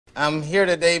I'm here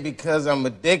today because I'm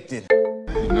addicted.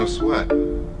 No sweat.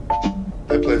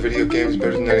 I play video games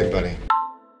better than anybody.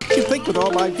 You'd think with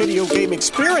all my video game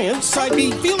experience, I'd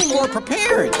be feeling more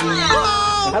prepared.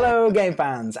 Hello, game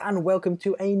fans, and welcome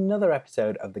to another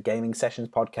episode of the Gaming Sessions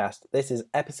podcast. This is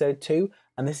episode 2,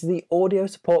 and this is the audio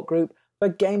support group for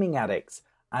Gaming Addicts.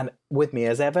 And with me,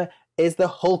 as ever, is the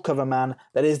Hulk of a man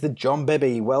that is the John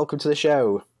Bibby. Welcome to the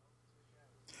show.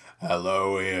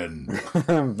 Hello, Ian.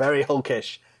 Very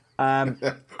hulkish. And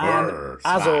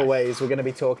as always, we're going to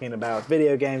be talking about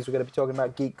video games, we're going to be talking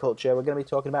about geek culture, we're going to be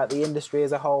talking about the industry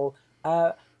as a whole.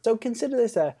 So consider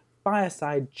this a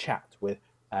fireside chat with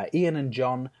Ian and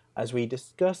John as we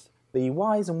discuss the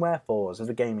whys and wherefores of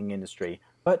the gaming industry.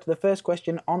 But the first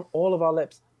question on all of our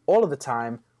lips, all of the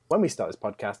time, when we start this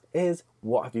podcast is,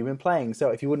 what have you been playing?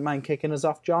 So if you wouldn't mind kicking us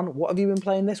off, John, what have you been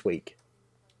playing this week?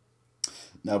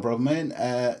 No problem,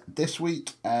 man. This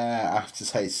week, I have to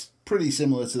say it's pretty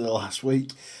similar to the last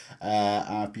week.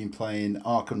 I've been playing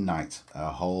Arkham Knight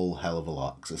a whole hell of a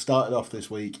lot. Because I started off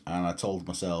this week and I told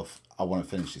myself, I want to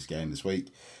finish this game this week.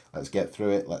 Let's get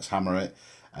through it. Let's hammer it.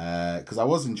 Because I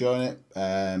was enjoying it,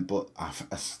 but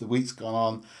as the week's gone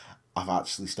on, I've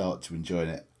actually started to enjoy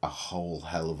it a whole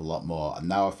hell of a lot more. And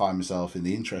now I find myself in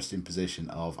the interesting position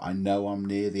of, I know I'm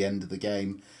near the end of the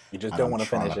game. You just don't want to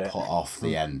finish it. Put off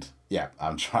the end. Yeah,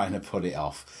 I'm trying to put it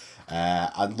off.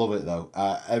 I love it though.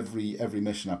 Every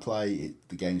mission I play,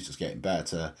 the game's just getting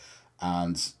better.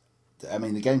 And I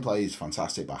mean, the gameplay is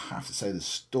fantastic, but I have to say the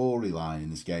storyline in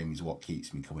this game is what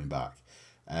keeps me coming back.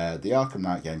 The Arkham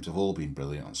Knight games have all been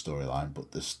brilliant on storyline,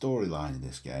 but the storyline in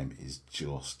this game is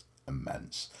just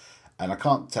immense. And I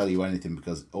can't tell you anything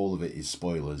because all of it is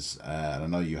spoilers. And I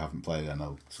know you haven't played it. I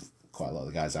know quite a lot of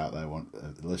the guys out there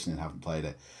listening haven't played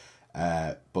it.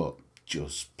 But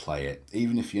just play it.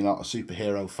 Even if you're not a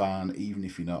superhero fan, even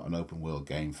if you're not an open world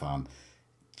game fan,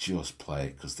 just play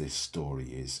it because this story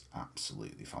is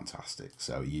absolutely fantastic.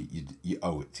 So you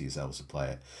owe it to yourselves to play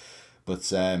it. But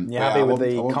you're happy with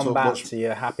the combat.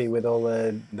 You're happy with all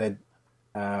the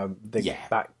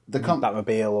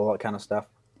Batmobile, all that kind of stuff.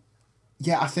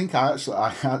 Yeah, I think I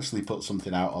actually put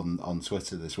something out on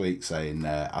Twitter this week saying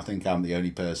I think I'm the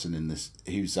only person in this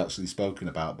who's actually spoken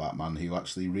about Batman who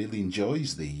actually really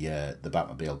enjoys the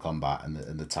Batmobile combat and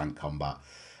the tank combat.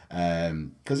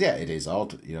 Because yeah, it is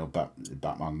odd, you know.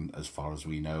 Batman, as far as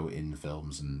we know in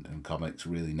films and comics,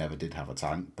 really never did have a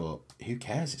tank. But who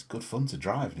cares? It's good fun to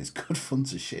drive and it's good fun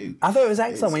to shoot. I thought it was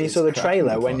excellent when you saw the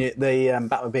trailer when the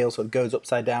Batmobile sort of goes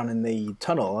upside down in the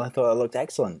tunnel. I thought it looked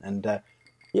excellent and.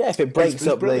 Yeah, if it breaks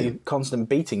up the constant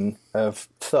beating of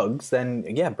thugs, then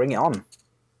yeah, bring it on.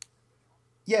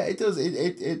 Yeah, it does.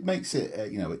 It makes it,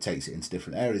 it takes it into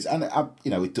different areas. And,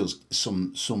 it does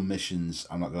some missions,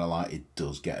 I'm not going to lie, it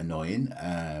does get annoying.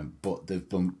 But they've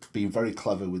been very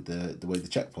clever with the way the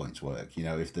checkpoints work. You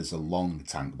know, if there's a long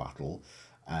tank battle,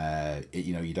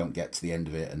 you don't get to the end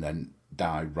of it and then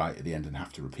die right at the end and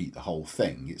have to repeat the whole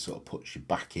thing. It sort of puts you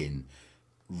back in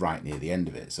right near the end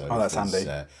of it. So that's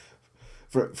handy.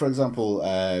 For example,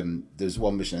 there's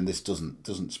one mission, and this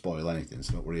doesn't spoil anything,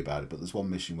 so don't worry about it, but there's one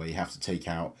mission where you have to take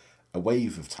out a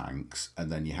wave of tanks,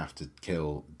 and then you have to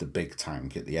kill the big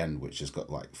tank at the end, which has got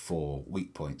like 4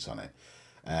 weak points on it.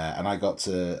 And I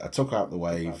took out the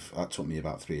wave, that took me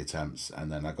about 3 attempts, and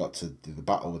then I got to do the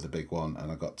battle with the big one,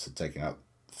 and I got to taking out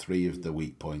 3 of the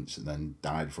weak points, and then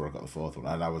died before I got the 4th one.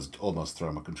 And I was almost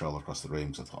throwing my controller across the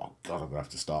room, so I thought, oh God, I'm going to have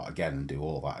to start again and do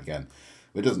all that again.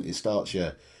 But it doesn't, it starts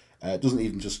you... it doesn't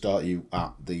even just start you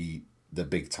at the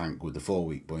big tank with the 4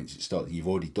 weak points. You've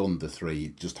already done the 3. You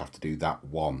just have to do that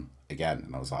one again.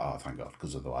 And I was like, oh, thank God,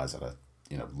 because otherwise I'd have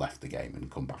left the game and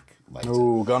come back later.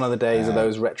 Oh, gone are the days of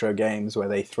those retro games where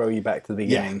they throw you back to the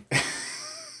beginning.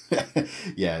 Yeah,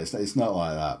 yeah, it's not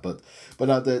like that. But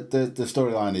the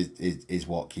storyline is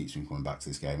what keeps me coming back to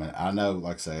this game. And I know,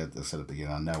 like I said at the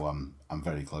beginning, I know I'm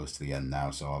very close to the end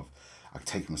now. So I've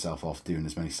taken myself off doing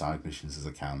as many side missions as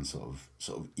I can, sort of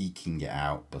eking it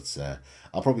out. But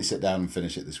I'll probably sit down and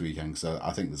finish it this weekend. So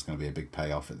I think there's going to be a big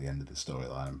payoff at the end of the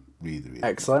storyline. I'm really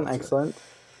excellent.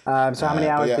 So how many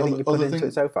hours do you think you put into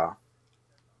it so far?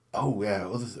 Oh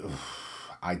yeah,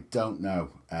 I don't know.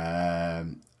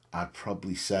 I'd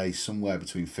probably say somewhere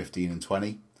between 15 and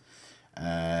 20.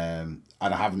 And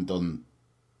I haven't done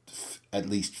at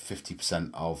least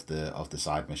 50% of the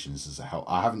side missions as a whole.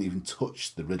 I haven't even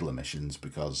touched the Riddler missions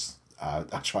because I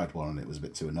tried one and it was a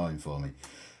bit too annoying for me.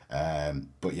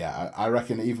 But yeah, I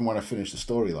reckon even when I finish the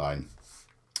storyline,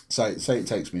 say it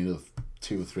takes me another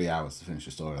 2 or 3 hours to finish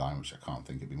the storyline, which I can't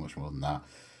think it'd be much more than that.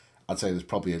 I'd say there's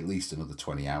probably at least another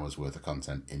 20 hours worth of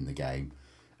content in the game.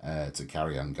 to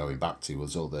carry on going back to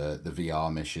was all the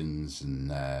VR missions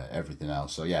and everything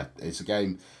else. So yeah, it's a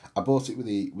game. I bought it with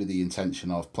the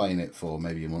intention of playing it for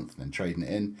maybe a month and then trading it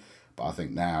in, but I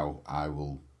think now I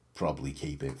will probably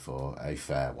keep it for a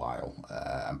fair while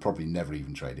and probably never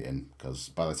even trade it in, because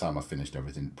by the time I finished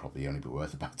everything, it'd probably only be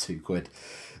worth about £2.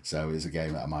 So it's a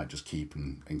game that I might just keep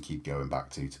and keep going back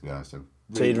to be honest.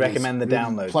 So you'd recommend the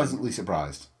download? Pleasantly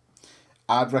surprised.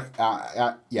 I'd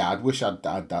wish I'd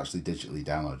actually digitally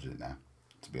downloaded it now,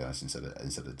 to be honest, instead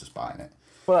of just buying it.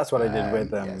 Well, that's what I did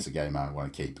with yeah, it's a game I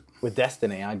want to keep. With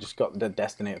Destiny. I just got the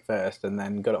Destiny at first and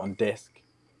then got it on disc.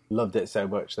 Loved it so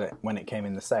much that when it came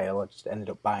in the sale, I just ended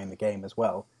up buying the game as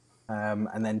well,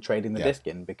 and then trading the disc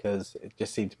in, because it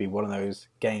just seemed to be one of those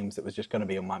games that was just going to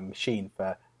be on my machine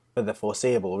for the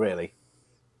foreseeable, really.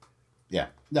 Yeah,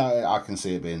 no, I can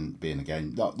see it being a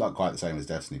game, not quite the same as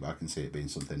Destiny, but I can see it being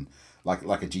something like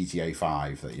a GTA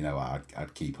 5 that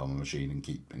I'd keep on my machine and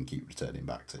keep returning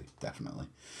back to, definitely.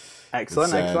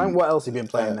 Excellent. What else have you been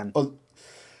playing then? Well,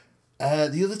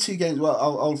 the other two games, well,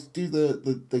 I'll do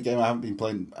the game I haven't been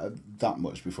playing that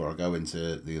much before I go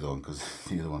into the other one, because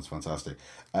the other one's fantastic.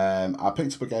 I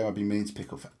picked up a game I've been meaning to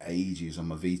pick up for ages on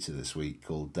my Vita this week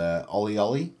called Ollie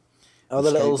Ollie. Oh,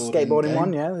 the little skateboarding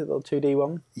one, yeah, the little 2D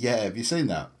one. Yeah, have you seen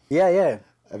that? Yeah.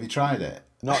 Have you tried it?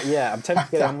 Not yet. I'm tempted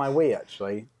to get it on my Wii,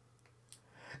 actually.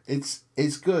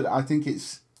 It's good. I think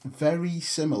it's very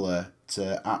similar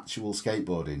to actual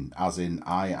skateboarding, as in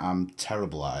I am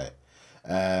terrible at it.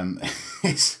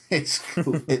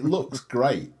 It looks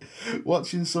great.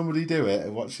 Watching somebody do it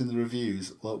and watching the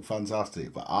reviews look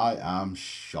fantastic, but I am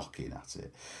shocking at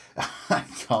it. I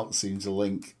can't seem to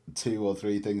link 2 or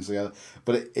 3 things together.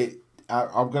 But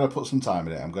I'm going to put some time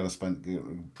in it. I'm going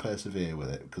to persevere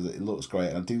with it, because it looks great,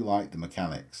 and I do like the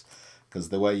mechanics, because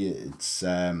the way it's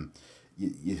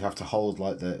you have to hold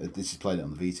this is playing it on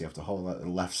the Vita. You have to hold the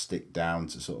left stick down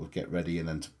to sort of get ready, and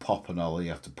then to pop an ollie, you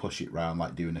have to push it round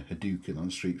like doing a Hadouken on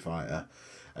Street Fighter,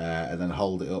 and then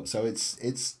hold it up. So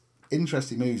it's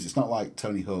interesting moves. It's not like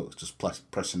Tony Hawk's just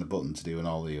pressing a button to do an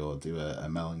ollie or do a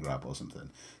melon grab or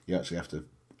something. You actually have to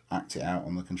act it out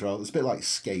on the controller. It's a bit like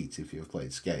Skate, if you've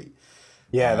played Skate.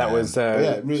 Yeah, that was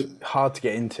really hard to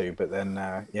get into, but then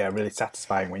really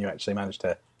satisfying when you actually manage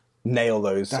to nail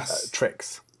those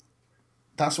tricks.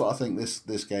 That's what I think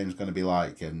this game's going to be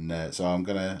like, and so I'm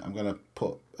gonna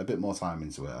put a bit more time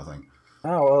into it, I think.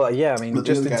 Oh well, yeah. I mean, but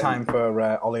just in time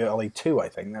for Ollie Ollie 2, I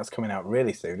think that's coming out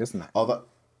really soon, isn't it?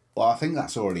 Well, I think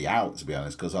that's already out, to be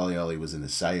honest, because Ollie Ollie was in the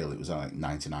sale. It was like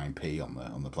 99p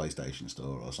on the PlayStation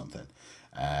Store or something.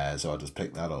 So I just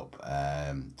picked that up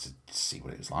to see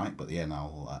what it was like. But yeah,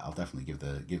 I'll definitely give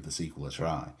the sequel a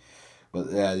try. But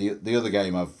the other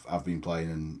game I've been playing,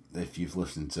 and if you've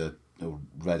listened to or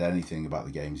read anything about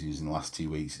the games used in the last 2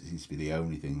 weeks, it seems to be the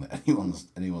only thing that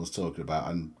anyone's talking about,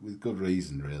 and with good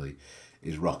reason, really,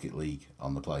 is Rocket League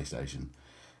on the PlayStation.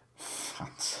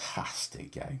 Fantastic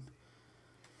game.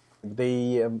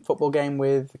 The football game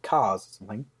with cars or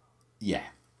something? Yeah,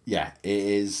 it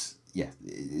is. Yeah,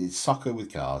 it's soccer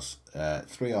with cars,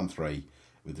 3-on-3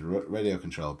 with radio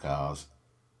controlled cars,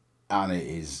 and it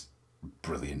is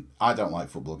brilliant. I don't like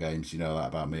football games, you know that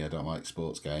about me. I don't like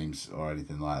sports games or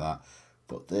anything like that,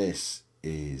 but this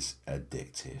is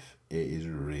addictive. It is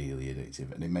really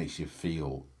addictive, and it makes you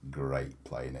feel great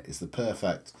playing it. It's the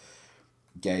perfect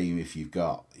game if you've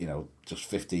got, just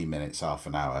 15 minutes, half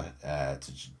an hour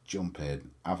to jump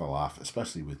in, have a laugh,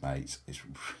 especially with mates. It's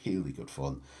really good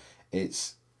fun.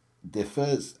 It's the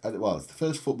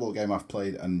first football game I've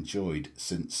played and enjoyed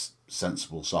since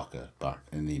Sensible Soccer back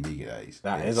in the Amiga days.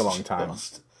 That is a long time.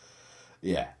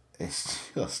 It's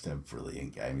just a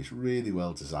brilliant game. It's really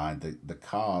well designed. The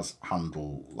cars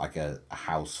handle like a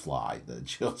housefly. They're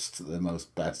just the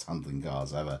most best handling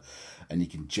cars ever. And you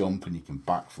can jump and you can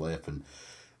backflip, and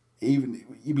even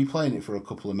you'll be playing it for a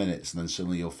couple of minutes, and then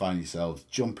suddenly you'll find yourself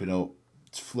jumping up,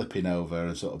 flipping over,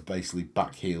 and sort of basically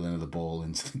backheeling the ball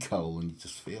into the goal, and you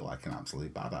just feel like an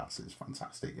absolute badass. It's a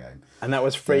fantastic game. And that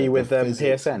was free with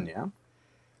PSN, yeah?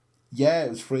 Yeah, it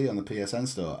was free on the PSN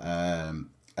store.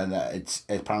 And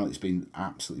it's been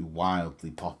absolutely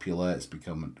wildly popular. It's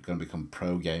going to become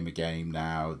pro gamer game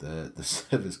now. The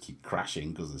servers keep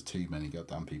crashing because there's too many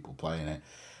goddamn people playing it.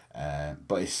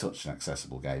 But it's such an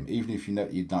accessible game. Even if you're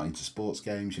not into sports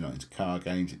games, you're not into car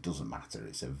games, it doesn't matter.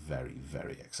 It's a very,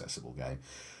 very accessible game.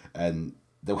 And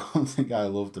the one thing I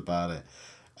loved about it,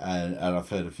 and I've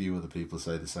heard a few other people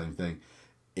say the same thing,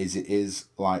 is it is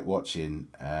like watching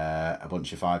a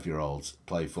bunch of 5-year-olds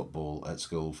play football at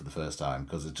school for the first time,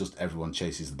 because it's just everyone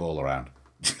chases the ball around.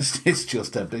 It's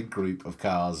just a big group of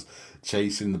cars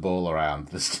chasing the ball around.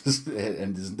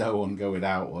 There's no one going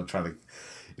out or trying to,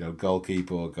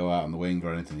 goalkeeper or go out on the wing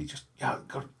or anything. He just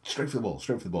go straight for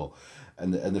the ball,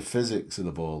 and the physics of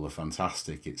the ball are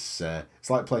fantastic. It's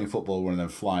like playing football, one of them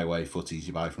flyaway footies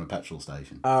you buy from a petrol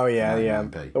station. Oh yeah, yeah.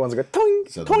 The ones that go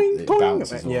toing, so toing,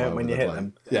 toing. Yeah, when you hit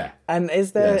them. Yeah. And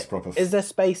is there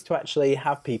space to actually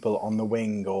have people on the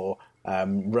wing or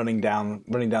running down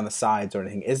the sides or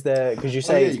anything? Is there, because you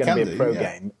say it's going to be a pro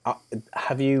game?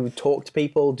 Have you talked to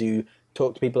people? Do you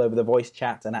talk to people over the voice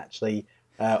chat and actually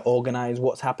organise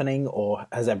what's happening, or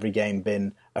has every game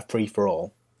been a free for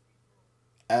all?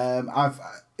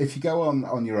 If you go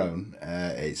on your own,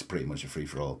 it's pretty much a free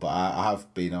for all. But I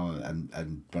have been on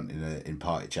and in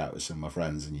party chat with some of my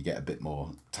friends, and you get a bit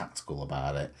more tactical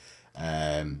about it.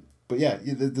 But yeah,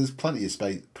 there's plenty of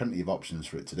space, plenty of options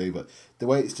for it to do. But the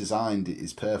way it's designed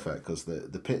is perfect, because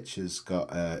the pitch has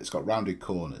got it's got rounded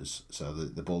corners, so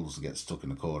the ball doesn't get stuck in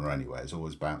the corner anyway. It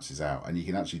always bounces out, and you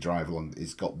can actually drive along.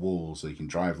 It's got walls, so you can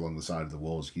drive along the side of the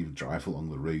walls. You can drive along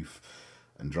the roof,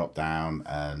 and drop down.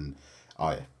 And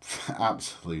oh yeah,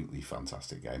 absolutely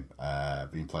fantastic game.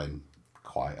 I've been playing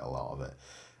quite a lot of it.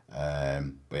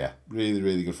 But yeah, really,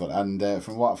 really good fun. And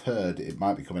from what I've heard, it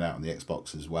might be coming out on the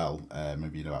Xbox as well,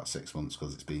 maybe in about 6 months,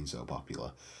 because it's been so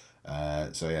popular.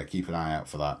 So yeah, keep an eye out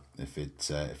for that if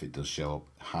it does show up.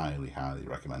 Highly, highly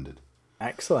recommended.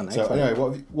 Excellent. So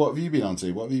anyway, what have you been on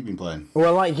to? What have you been playing?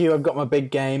 Well, like you, I've got my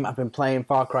big game. I've been playing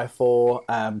Far Cry 4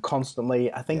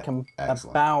 constantly. I think I'm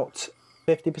about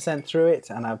 50% through it,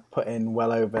 and I've put in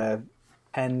well over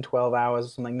 10, 12 hours or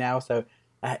something now. So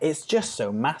it's just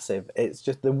so massive. It's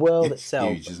just the world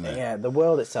itself. Huge, isn't it? Yeah, the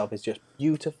world itself is just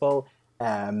beautiful.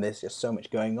 There's just so much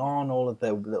going on. All of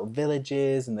the little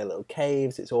villages and the little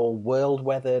caves. It's all world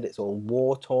weathered. It's all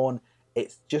war torn.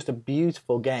 It's just a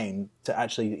beautiful game to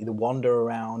actually either wander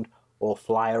around or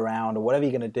fly around or whatever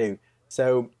you're going to do.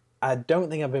 So I don't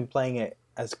think I've been playing it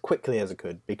as quickly as I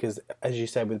could, because, as you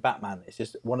said with Batman, it's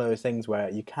just one of those things where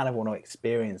you kind of want to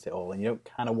experience it all and you don't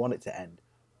kind of want it to end.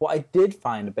 What I did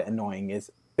find a bit annoying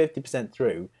is 50%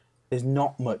 through, there's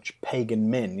not much Pagan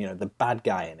Min, the bad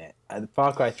guy in it.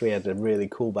 Far Cry 3 had a really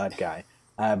cool bad guy,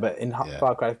 but in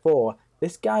Far Cry 4,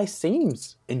 this guy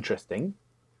seems interesting.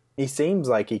 He seems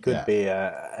like he could be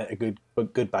a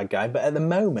good bad guy, but at the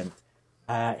moment,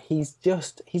 he's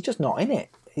just not in it.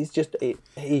 He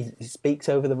speaks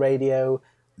over the radio,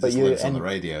 but he lives on the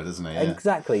radio, doesn't he? Yeah.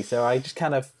 Exactly. So I just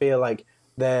kind of feel like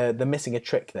they're missing a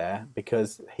trick there,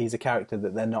 because he's a character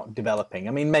that they're not developing.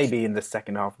 I mean, maybe in the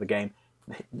second half of the game,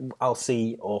 I'll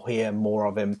see or hear more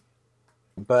of him.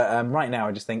 But right now,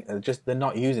 I just think they're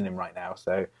not using him right now.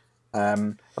 So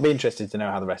I'll be interested to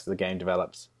know how the rest of the game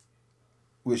develops.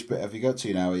 Which bit have you got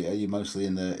to now? Are you mostly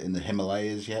in the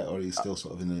Himalayas yet, or are you still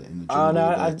sort of in the jungle? Oh no,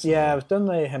 I've done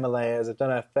the Himalayas. I've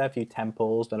done a fair few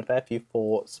temples, done a fair few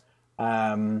forts.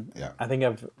 I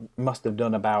think must have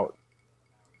done about,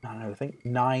 I don't know, I think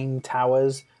 9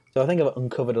 towers. So I think I've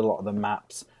uncovered a lot of the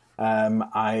maps.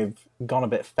 I've gone a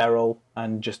bit feral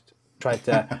and just tried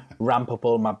to ramp up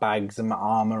all my bags and my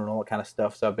armor and all that kind of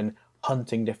stuff. So I've been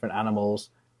hunting different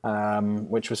animals,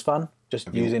 which was fun.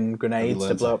 Just using grenades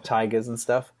to blow up tigers and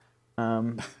stuff.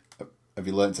 Have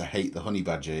you learned to hate the honey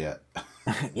badger yet?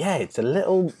 Yeah, it's a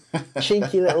little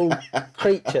cheeky little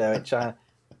creature, which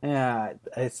and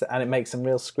it makes some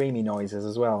real screamy noises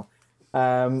as well.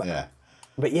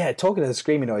 But yeah, talking of the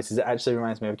screamy noises, it actually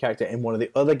reminds me of a character in one of the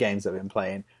other games I've been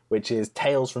playing, which is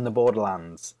Tales from the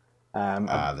Borderlands.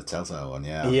 The Telltale one,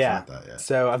 yeah. Yeah. That, yeah.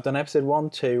 So I've done episode 1,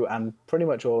 2, and pretty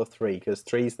much all of 3, because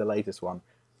 3 is the latest one.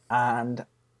 And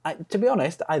to be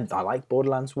honest, I liked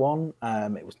Borderlands 1.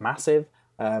 It was massive.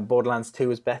 Borderlands 2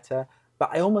 was better. But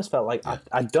I almost felt like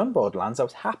I'd done Borderlands. I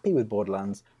was happy with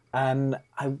Borderlands. And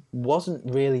I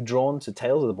wasn't really drawn to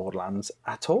Tales of the Borderlands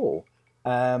at all.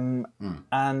 And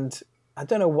I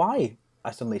don't know why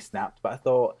I suddenly snapped, but I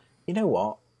thought, you know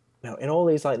what? In all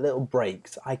these little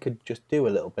breaks, I could just do a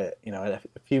little bit, a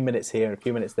few minutes here, a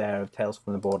few minutes there of Tales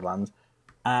from the Borderlands.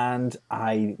 And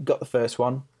I got the first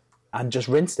one and just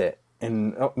rinsed it. It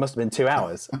must have been 2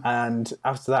 hours. And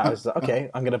after that, I was like, okay,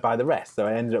 I'm going to buy the rest. So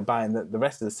I ended up buying the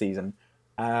rest of the season.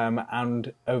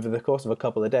 And over the course of a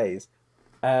couple of days,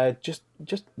 just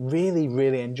really,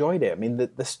 really enjoyed it. I mean,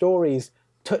 the stories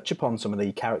touch upon some of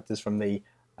the characters from the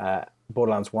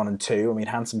Borderlands 1 and 2. I mean,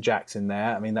 Handsome Jack's in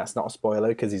there. I mean, that's not a spoiler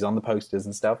because he's on the posters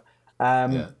and stuff.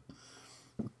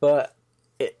 But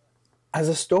as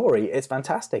a story, it's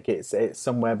fantastic. It's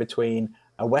somewhere between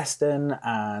a Western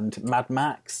and Mad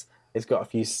Max. It's got a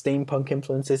few steampunk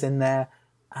influences in there,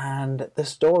 and the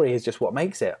story is just what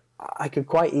makes it. I could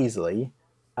quite easily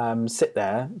sit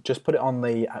there, just put it on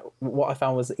what I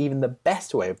found was even the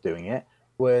best way of doing it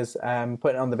was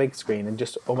putting it on the big screen and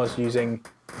just almost using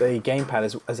the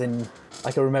gamepad as in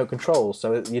like a remote control.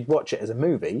 So you'd watch it as a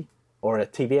movie or a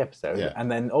TV episode,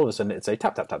 and then all of a sudden it'd say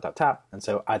tap, tap, tap, tap, tap, and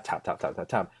so I'd tap, tap, tap, tap,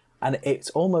 tap. And it's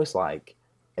almost like,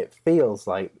 it feels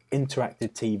like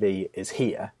interactive TV is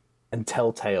here, and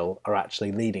Telltale are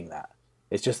actually leading that.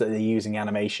 It's just that they're using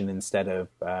animation instead of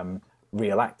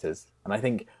real actors. And I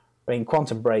mean,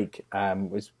 Quantum Break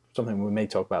was something we may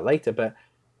talk about later, but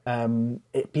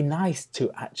it'd be nice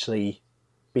to actually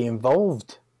be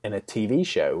involved in a TV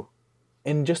show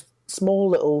in just small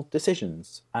little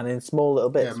decisions and in small little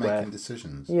bits. Yeah, making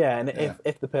decisions. Yeah, and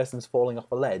if the person's falling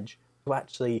off a ledge, to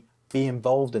actually be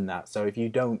involved in that. So if you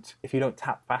don't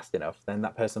tap fast enough, then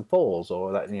that person falls,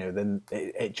 or that then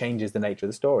it changes the nature of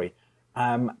the story.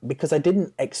 Because I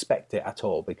didn't expect it at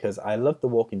all, because I loved The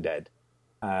Walking Dead.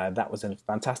 That was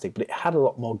fantastic, but it had a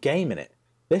lot more game in it.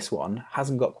 This one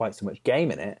hasn't got quite so much game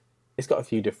in it. It's got a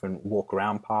few different walk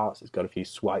around parts. It's got a few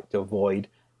swipe to avoid,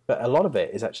 but a lot of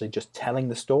it is actually just telling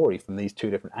the story from these two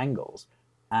different angles,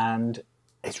 and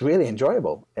it's really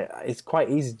enjoyable. It's quite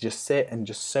easy to just sit and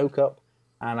just soak up,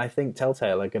 and I think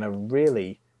Telltale are going to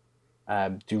really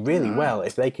do really well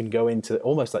if they can go into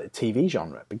almost like the TV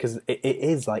genre, because it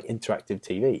is like interactive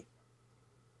TV.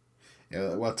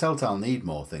 Yeah, well, Telltale need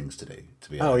more things to do, to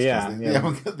be honest. Oh, yeah.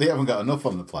 They haven't got enough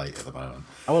on the plate at the moment.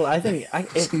 Well, I think...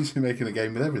 It seems to be making a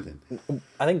game with everything.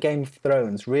 I think Game of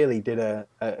Thrones really did a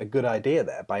good idea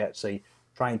there by actually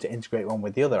trying to integrate one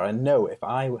with the other. I know if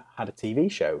I had a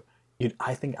TV show,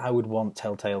 I think I would want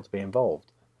Telltale to be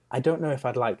involved. I don't know if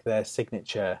I'd like their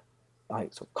signature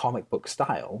like sort of comic book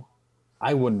style.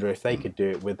 I wonder if they could do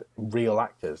it with real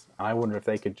actors. And I wonder if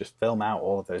they could just film out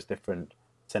all of those different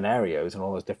scenarios and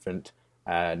all those different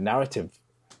narrative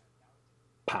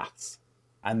paths,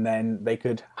 and then they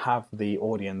could have the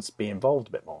audience be involved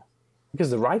a bit more,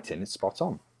 because the writing is spot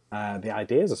on, the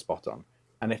ideas are spot on,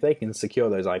 and if they can secure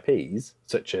those IPs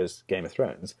such as Game of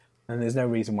Thrones, then there's no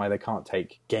reason why they can't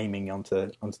take gaming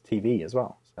onto TV as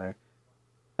well.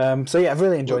 So yeah, I've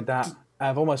really enjoyed that.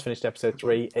 I've almost finished episode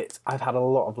 3. I've had a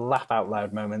lot of laugh out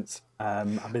loud moments.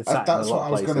 I've been sat in a lot of places. That's what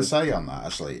I was going to say on that,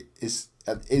 actually.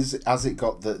 Has it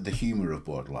got the humour of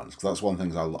Borderlands? Because that's one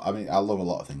thing I love a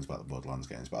lot of things about the Borderlands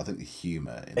games, but I think the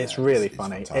humour in it's really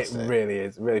funny. Fantastic. It really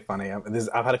is really funny.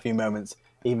 I've had a few moments,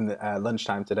 even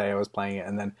lunchtime today I was playing it,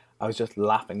 and then I was just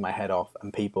laughing my head off,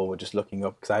 and people were just looking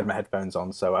up because I had my headphones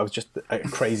on, so I was just a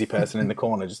crazy person in the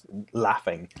corner just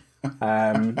laughing.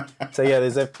 So yeah,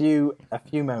 there's a few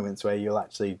moments where you'll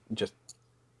actually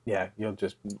you'll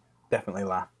just definitely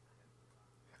laugh.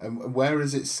 And where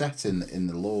is it set in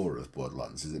the lore of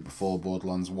Borderlands? Is it before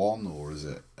Borderlands 1, or is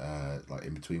it like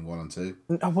in between 1 and 2?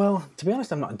 Well, to be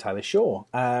honest, I'm not entirely sure.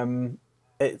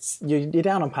 You're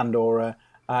down on Pandora.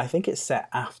 I think it's set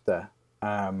after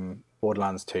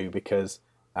Borderlands 2, because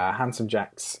Handsome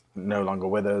Jack's no longer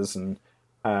with us, and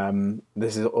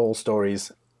this is all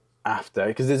stories after,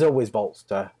 because there's always vaults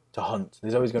to hunt.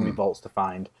 There's always going to be vaults to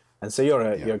find, and so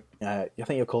I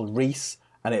think you're called Reese.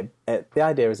 And the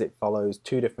idea is it follows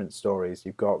two different stories.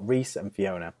 You've got Reese and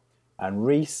Fiona. And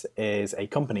Reese is a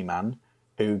company man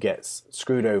who gets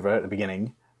screwed over at the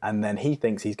beginning, and then he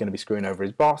thinks he's going to be screwing over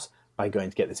his boss by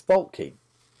going to get this vault key.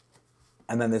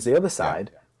 And then there's the other side,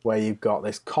 where you've got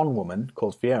this con woman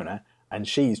called Fiona, and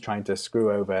she's trying to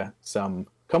screw over some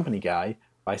company guy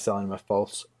by selling him a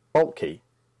false vault key.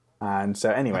 And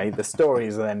so anyway, the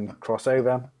stories then cross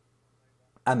over.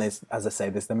 And there's, as I say,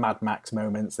 there's the Mad Max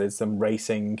moments. There's some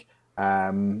racing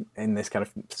in this kind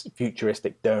of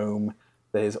futuristic dome.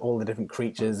 There's all the different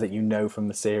creatures that you know from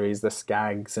the series, the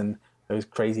skags and those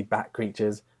crazy bat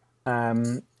creatures.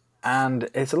 And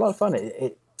it's a lot of fun.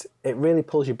 It really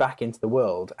pulls you back into the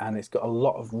world, and it's got a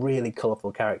lot of really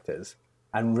colourful characters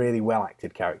and really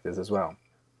well-acted characters as well.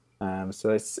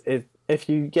 So if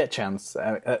you get a chance,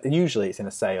 usually it's in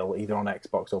a sale either on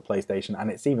Xbox or PlayStation,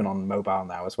 and it's even on mobile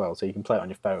now as well, so you can play it on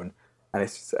your phone. And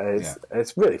it's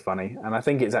really funny, and I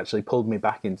think it's actually pulled me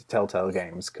back into Telltale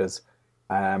Games, because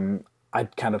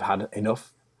I'd kind of had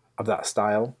enough of that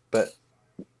style, but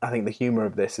I think the humour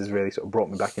of this has really sort of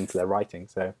brought me back into their writing.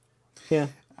 So yeah,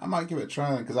 I might give it a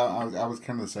try, because I was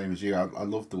kind of the same as you. I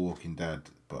love The Walking Dead,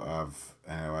 but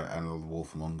I know The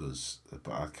Wolf Among Us,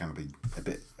 but I'd kind of be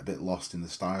a bit lost in the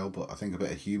style. But I think a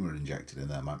bit of humour injected in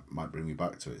there might bring me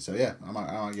back to it. So yeah, I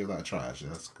might give that a try.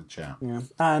 Actually, that's a good shout. Yeah,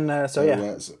 and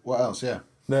yeah. What else? Yeah.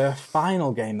 The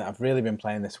final game that I've really been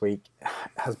playing this week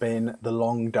has been The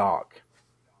Long Dark.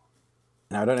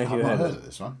 Now I don't know if you've heard of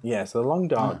this one. Yeah, so The Long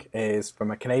Dark is from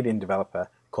a Canadian developer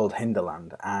called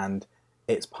Hinterland, and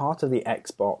it's part of the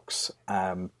Xbox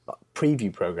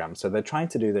preview program. So they're trying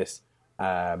to do this.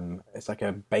 It's like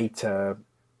a beta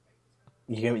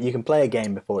you can play a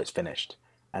game before it's finished,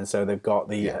 and so they've got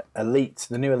the Elite,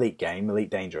 the new Elite game, Elite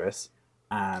Dangerous,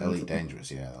 and Elite Dangerous,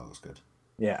 yeah, that looks good.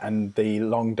 Yeah, and the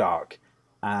Long Dark,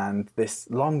 and this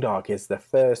Long Dark is the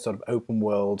first sort of open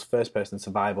world, first person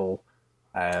survival,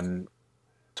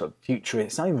 sort of futurist.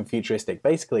 It's not even futuristic.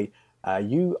 Basically,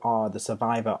 you are the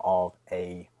survivor of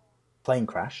a plane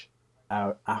crash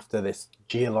after this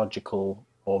geological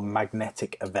or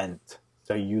magnetic event.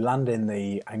 So you land in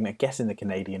I'm guessing the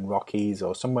Canadian Rockies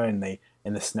or somewhere in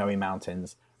the snowy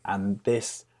mountains, and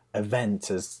this event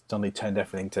has suddenly turned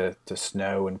everything to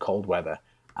snow and cold weather.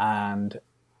 And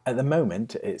at the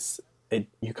moment,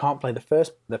 you can't play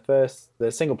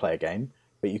the single player game,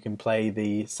 but you can play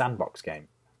the sandbox game.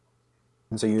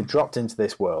 And so you're dropped into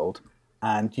this world,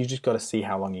 and you just got to see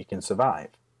how long you can survive.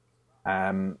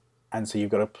 And so you've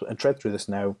got to tread through the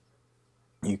snow.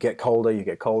 You get colder. You've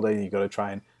got to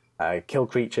try and kill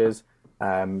creatures.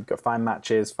 Got to find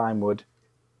matches, find wood,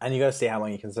 and you got to see how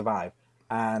long you can survive.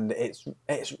 And it's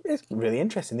really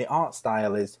interesting. The art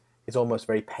style is almost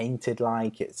very painted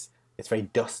like. It's very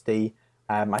dusty.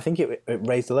 I think it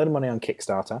raised a lot of money on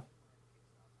Kickstarter,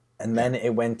 and then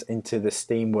it went into the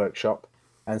Steam workshop,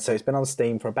 and so it's been on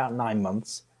Steam for about 9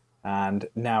 months, and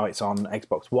now it's on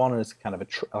Xbox One as kind of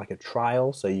a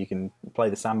trial, so you can play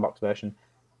the sandbox version.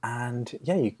 And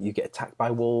yeah, you get attacked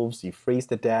by wolves, you freeze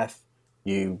to death,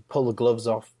 you pull the gloves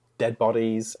off dead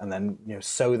bodies, and then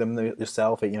sew them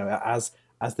yourself.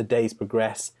 As the days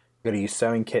progress, you've got to use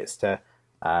sewing kits to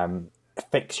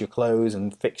fix your clothes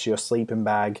and fix your sleeping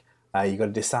bag. You've got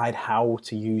to decide how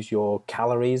to use your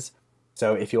calories.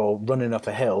 So if you're running up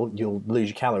a hill, you'll lose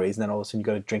your calories, and then all of a sudden you've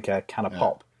got to drink a can of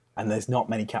pop, and there's not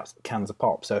many cans of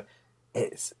pop. So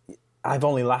I've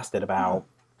only lasted about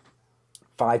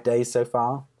 5 days so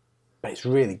far, but it's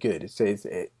really good.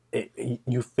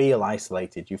 You feel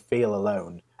isolated, you feel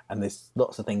alone, and there's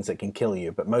lots of things that can kill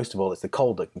you, but most of all, it's the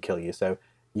cold that can kill you. So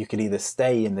you could either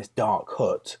stay in this dark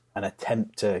hut and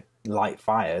attempt to light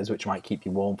fires, which might keep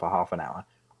you warm for half an hour,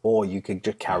 or you could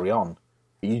just carry on.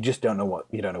 You just don't know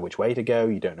which way to go.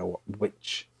 You don't know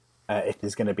if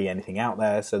there's going to be anything out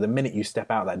there. So the minute you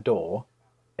step out that door,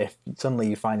 if suddenly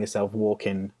you find yourself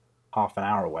walking half an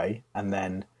hour away, and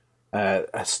then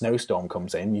a snowstorm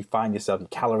comes in, you find yourself, your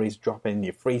calories dropping,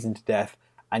 you're freezing to death,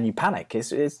 and you panic.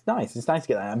 It's nice. It's nice to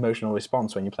get that emotional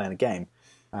response when you're playing a game.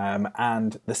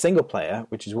 And the single player,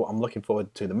 which is what I'm looking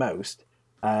forward to the most,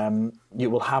 you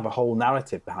will have a whole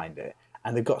narrative behind it.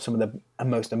 And they've got some of the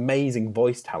most amazing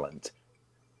voice talent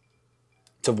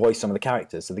to voice some of the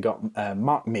characters. So they got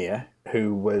Mark Meir,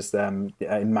 who was in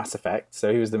Mass Effect.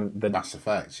 So he was the Mass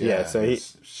Effect, yeah. So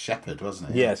he's Shepard,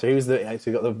 wasn't he? Yeah. So he was so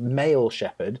you got the male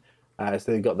Shepard. So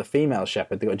they got the female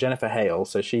Shepard. They got Jennifer Hale.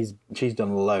 So she's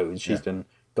done loads. She's done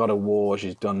God of War.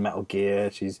 She's done Metal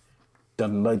Gear. She's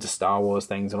done loads of Star Wars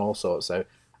things and all sorts. So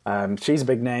she's a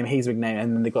big name. He's a big name.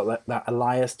 And then they've got that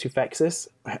Elias Tufexis,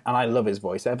 and I love his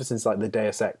voice ever since like the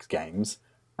Deus Ex games.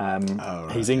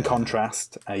 He's in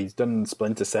Contrast. He's done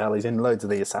Splinter Cell. He's in loads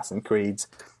of the Assassin's Creeds.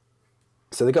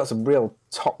 So they've got some real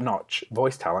top-notch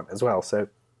voice talent as well. So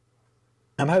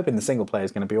I'm hoping the single player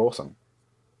is going to be awesome.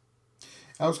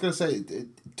 I was going to say,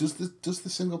 does the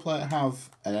single player have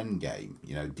an end game?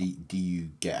 Do you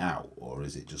get out, or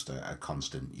is it just a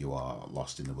constant, you are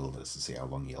lost in the wilderness to see how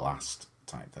long you last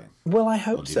type thing? Well, I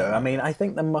hope so. I mean, I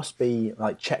think there must be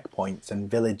like checkpoints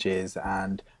and villages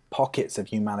and pockets of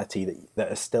humanity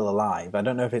that are still alive. I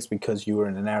don't know if it's because you were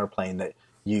in an aeroplane that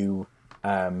you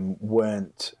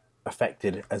weren't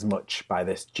affected as much by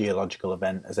this geological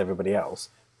event as everybody else.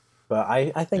 But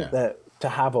I think that to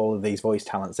have all of these voice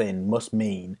talents in must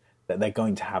mean that they're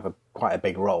going to have quite a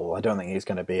big role. I don't think it's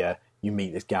going to be you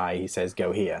meet this guy, he says,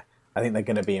 go here. I think they're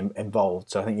going to be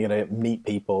involved. So I think you're going to meet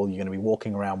people, you're going to be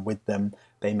walking around with them.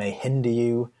 They may hinder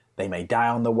you, they may die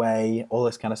on the way, all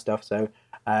this kind of stuff. So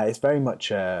it's very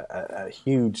much a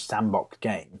huge sandbox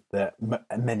game that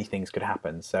many things could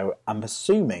happen. So I'm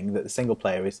assuming that the single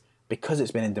player is, because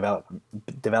it's been in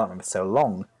development for so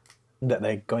long, that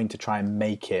they're going to try and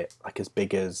make it like as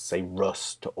big as, say,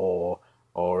 Rust or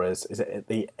as, is it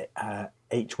the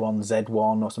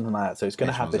H1Z1 or something like that. So it's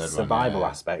going to have this survival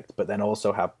aspect, but then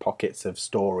also have pockets of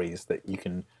stories that you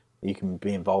can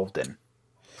be involved in.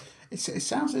 It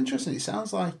sounds interesting. It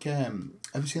sounds like have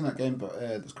you seen that game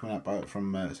that's coming out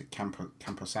from is it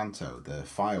Camposanto, the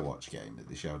Firewatch game that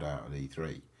they showed out at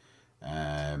E3?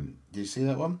 Did you see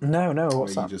that one? No.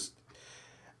 What's that?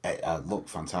 It looked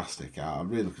fantastic. I'm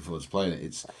really looking forward to playing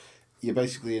it. You're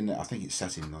basically in, I think it's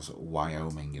set in sort of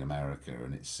Wyoming in America,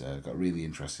 and it's got a really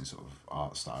interesting sort of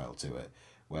art style to it,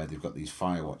 where they've got these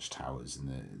firewatch towers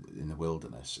in the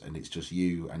wilderness, and it's just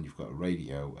you, and you've got a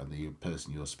radio, and the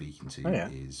person you're speaking to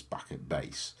is back at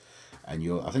base, and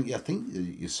I think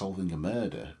you're solving a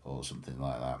murder or something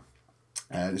like that.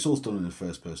 It's all done in a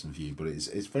first person view, but it's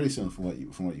very similar from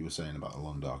what you were saying about The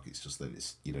Long Dark. It's just that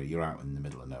it's you're out in the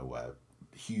middle of nowhere,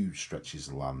 huge stretches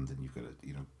of land, and you've got to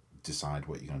decide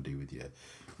what you're going to do with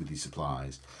your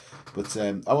supplies. But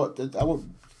I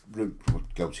won't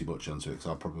go too much onto it because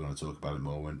I'll probably want to talk about it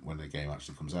more when the game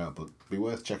actually comes out. But it'd be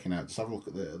worth checking out. Just have a look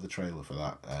at the trailer for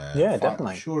that.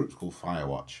 Definitely. I'm sure it's called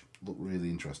Firewatch. Looked really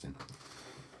interesting.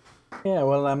 Yeah,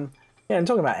 well, and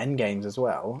talking about endgames as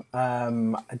well.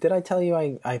 Did I tell you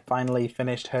I finally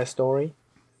finished Her Story?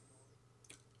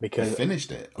 Because you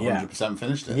finished it, 100%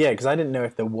 finished it. Yeah, because I didn't know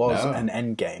if there was an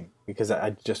end game, because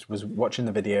I just was watching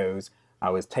the videos,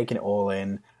 I was taking it all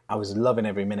in, I was loving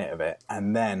every minute of it,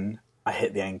 and then I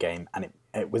hit the end game, and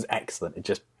it was excellent.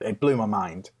 It blew my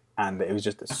mind, and it was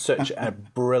just such a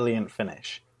brilliant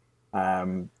finish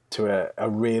to a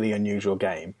really unusual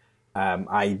game.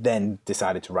 I then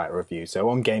decided to write a review. So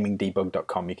on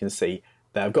gamingdebugged.com, you can see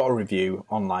that I've got a review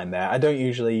online there. I don't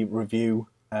usually review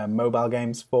mobile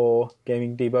games for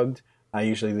Gaming Debugged. I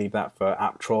usually leave that for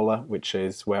App Trawler, which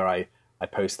is where I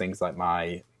post things like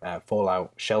my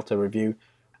Fallout Shelter review.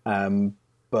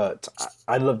 But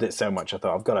I loved it so much, I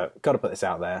thought I've got to put this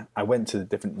out there. I went to the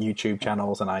different YouTube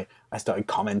channels and I started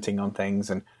commenting on things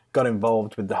and got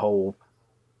involved with the whole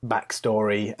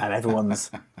backstory and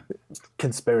everyone's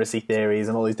conspiracy theories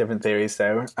and all these different theories.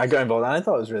 So I got involved and I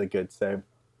thought it was really good. So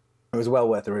it was well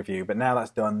worth the review. But now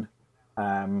that's done,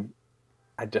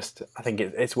 I think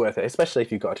it's worth it, especially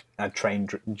if you've got a train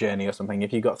journey or something.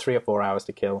 If you've got 3 or 4 hours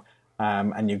to kill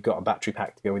and you've got a battery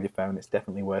pack to go with your phone, it's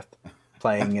definitely worth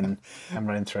playing and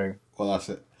running through. Well, that's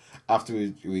it. After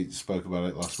we spoke about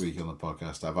it last week on the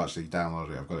podcast, I've actually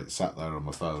downloaded it. I've got it sat there on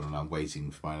my phone, and I'm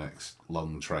waiting for my next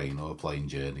long train or plane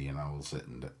journey, and I will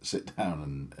sit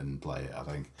down and play it. I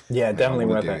think. Yeah, definitely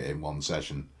worth it in one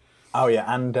session. Oh yeah,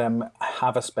 and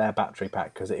have a spare battery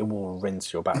pack because it will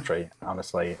rinse your battery.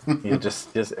 Honestly, you just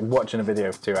watching a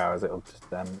video for 2 hours, it'll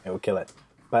kill it.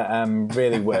 But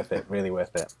really worth it. Really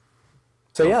worth it.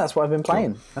 So yeah, that's what I've been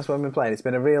playing. It's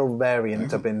been a real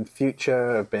variant. I've been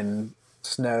future, I've been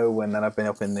snow, and then I've been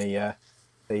up in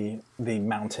the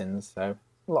mountains. So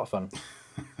a lot of fun.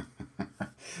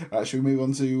 Right, should we move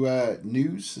on to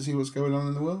news to see what's going on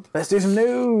in the world? Let's do some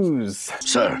news.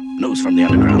 Sir, news from the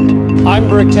underground.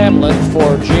 I'm Rick Hamlin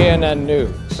for GNN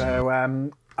News.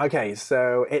 So okay,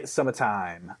 so it's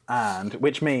summertime, and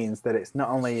which means that it's not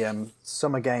only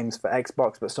summer games for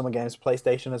Xbox, but summer games for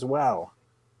PlayStation as well.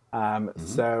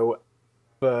 So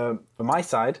for my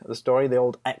side of the story, the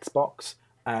old Xbox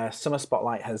Summer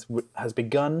Spotlight has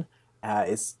begun.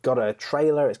 It's got a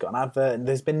trailer, it's got an advert, and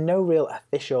there's been no real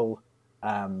official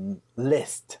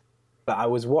list. But I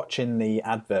was watching the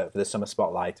advert for the Summer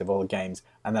Spotlight of all the games,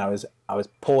 and then I was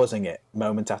pausing it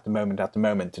moment after moment after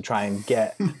moment to try and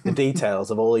get the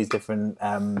details of all these different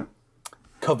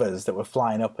covers that were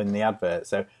flying up in the advert.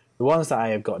 So the ones that I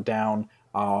have got down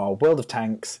are World of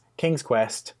Tanks, King's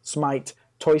Quest, Smite,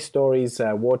 Toy Story's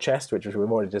War Chest, which we've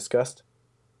already discussed.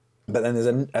 But then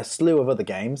there's a slew of other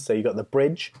games. So you've got the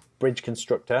Bridge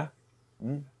Constructor.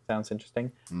 Sounds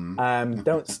interesting.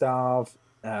 Don't Starve.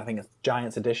 I think it's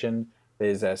Giants Edition.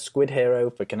 There's Squid Hero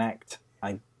for Kinect.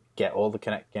 I get all the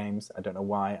Kinect games. I don't know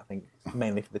why. I think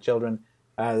mainly for the children.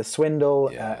 The Swindle,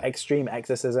 Extreme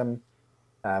Exorcism,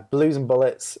 Blues and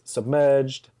Bullets,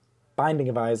 Submerged, Binding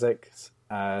of Isaac,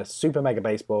 Super Mega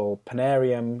Baseball,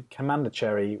 Panarium, Commander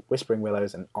Cherry, Whispering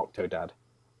Willows, and Octodad.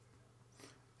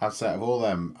 I'd say of all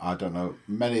them, I don't know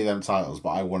many of them titles, but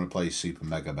I want to play Super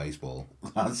Mega Baseball.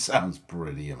 That sounds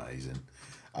pretty amazing.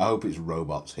 I hope it's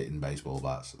robots hitting baseball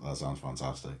bats. That sounds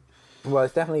fantastic. Well,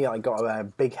 it's definitely got a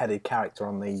big-headed character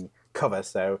on the cover,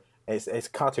 so it's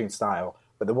cartoon style.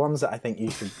 But the ones that I think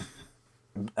you should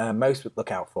most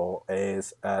look out for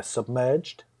is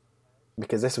Submerged,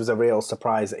 because this was a real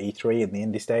surprise at E3 in the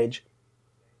indie stage.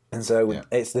 And so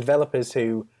it's the developers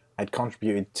who had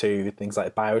contributed to things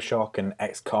like BioShock and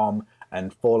XCOM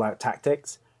and Fallout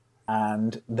Tactics,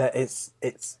 and that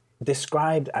it's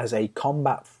described as a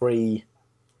combat-free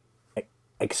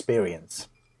experience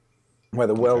where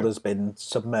the world has been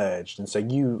submerged, and so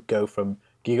you go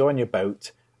on your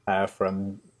boat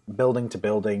from building to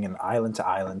building and island to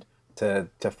island to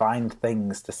find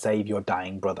things to save your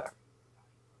dying brother.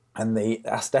 And the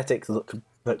aesthetics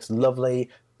looks lovely,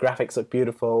 graphics look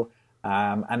beautiful,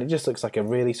 and it just looks like a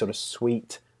really sort of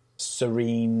sweet,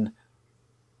 serene,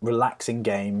 relaxing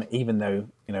game, even though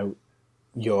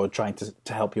you're trying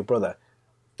to help your brother.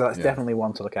 So that's definitely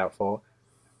one to look out for.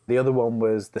 The other one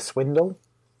was The Swindle.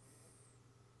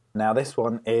 Now this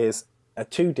one is a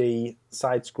 2D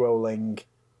side-scrolling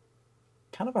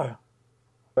kind of I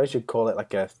suppose you'd call it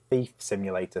like a thief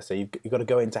simulator. So you've got to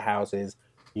go into houses,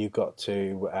 you've got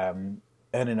to earn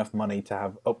enough money to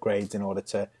have upgrades in order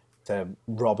to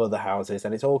rob other houses,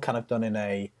 and it's all kind of done in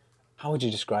a, how would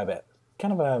you describe it?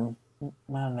 Kind of a, I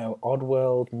don't know,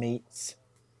 Oddworld meets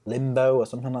Limbo or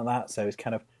something like that. So it's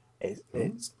kind of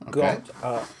it's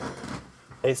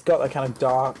got a kind of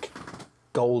dark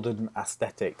golden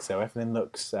aesthetic. So everything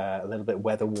looks a little bit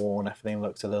weather worn. Everything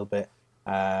looks a little bit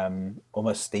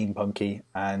almost steampunky,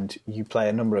 and you play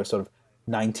a number of sort of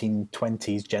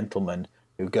 1920s gentlemen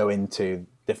who go into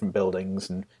different buildings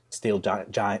and steal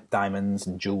giant diamonds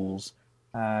and jewels.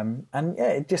 And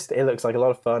yeah, it looks like a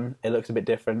lot of fun. It looks a bit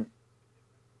different.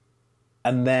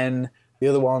 And then the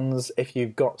other ones, if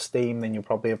you've got Steam, then you'll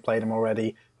probably have played them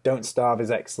already. Don't Starve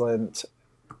is excellent.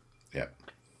 Yep.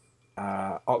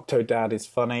 Octodad is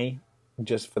funny,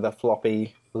 just for the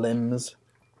floppy limbs.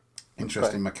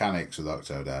 Interesting mechanics with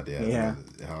Octodad, yeah.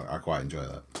 I quite enjoy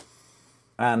that.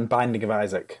 And Binding of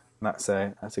Isaac, that's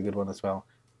a good one as well.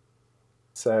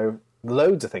 So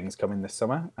loads of things coming this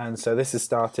summer, and so this has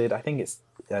started, I think it's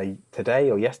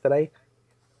today or yesterday,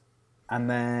 and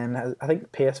then I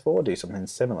think PS4 do something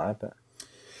similar, but...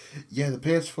 Yeah, the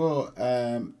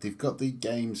PS4, they've got the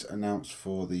games announced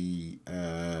for the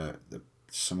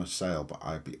summer sale, but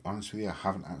I'll be honest with you, I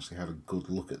haven't actually had a good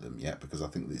look at them yet, because I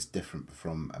think it's different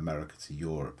from America to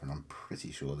Europe, and I'm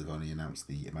pretty sure they've only announced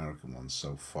the American ones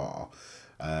so far.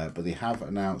 But they have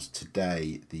announced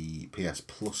today the PS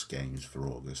Plus games for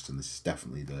August, and this is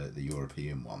definitely the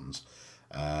European ones.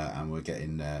 And we're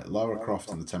getting Lara Croft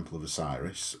and the Temple of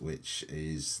Osiris, which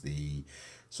is the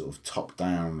sort of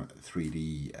top-down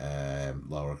 3D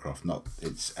Lara Croft.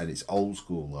 It's old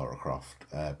school Lara Croft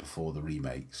before the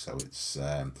remake, so it's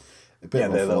a bit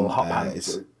of the fun. little hot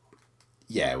pants.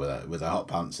 With the hot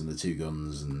pants and the two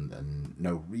guns and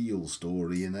no real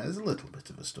story in there. There's a little bit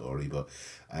of a story, but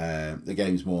the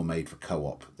game's more made for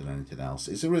co-op than anything else.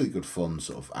 It's a really good fun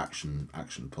sort of action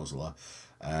puzzler.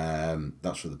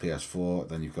 That's for the PS4.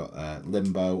 Then you've got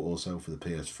Limbo also for the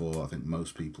PS4. I think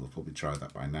most people have probably tried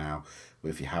that by now, but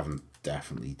if you haven't,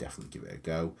 definitely give it a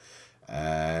go.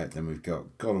 Then we've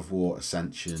got God of War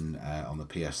Ascension on the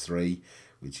PS3,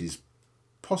 which is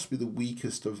possibly the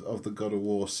weakest of the God of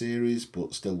War series,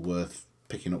 but still worth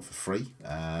picking up for free.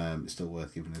 It's still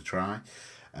worth giving it a try.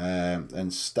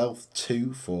 And Stealth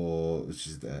 2 which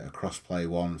is a cross-play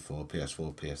one for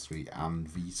PS4, PS3 and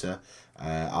Vita.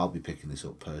 I'll be picking this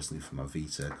up personally for my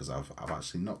Vita, because I've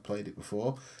actually not played it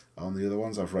before. On the other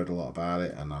ones, I've read a lot about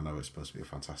it, and I know it's supposed to be a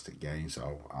fantastic game,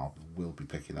 so I will be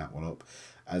picking that one up.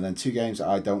 And then two games that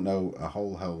I don't know a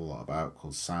whole hell of a lot about,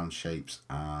 called Sound Shapes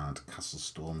and Castle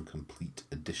Storm Complete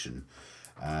Edition.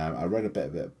 I read a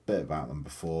bit about them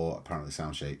before. Apparently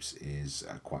Sound Shapes is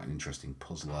quite an interesting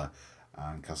puzzler,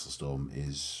 and Castle Storm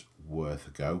is worth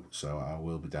a go, so I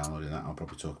will be downloading that. I'll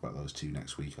probably talk about those two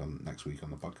next week on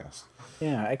the podcast.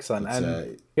 Yeah, excellent. But,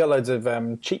 and you got loads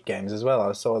of cheap games as well.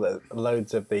 I saw that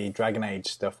loads of the Dragon Age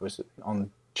stuff was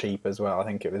on cheap as well. I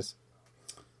think it was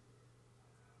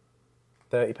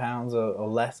 £30 or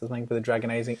less, I think, for the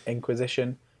Dragon Age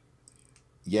Inquisition.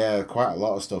 Yeah, quite a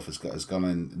lot of stuff has gone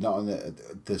in. Not on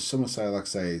the summer sale, like I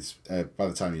say, is by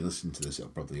the time you listen to this,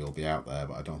 it'll probably all be out there.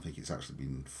 But I don't think it's actually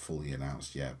been fully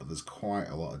announced yet. But there's quite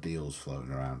a lot of deals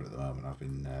floating around at the moment. I've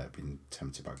been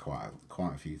tempted by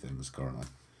quite a few things currently.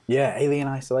 Yeah, Alien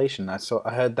Isolation. I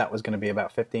heard that was going to be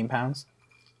about £15.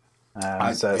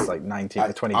 So it's like $19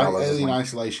 or $20. Alien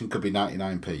Isolation could be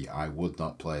 99p. I would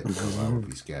not play it because I would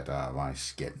be scared out of my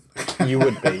skin. You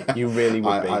would be. You really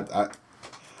would be.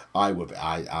 I would.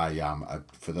 I am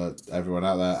for everyone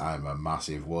out there. I'm a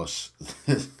massive wuss.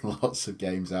 There's lots of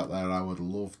games out there I would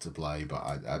love to play, but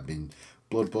I've been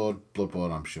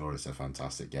Bloodborne. I'm sure it's a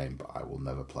fantastic game, but I will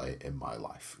never play it in my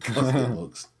life because it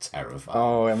looks terrifying.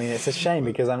 Oh, I mean, it's a shame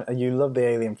because you love the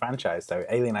Alien franchise. So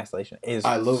Alien Isolation is the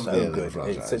Alien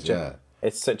franchise.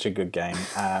 It's such a good game.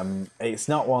 It's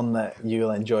not one that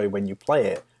you'll enjoy when you play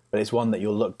it, but it's one that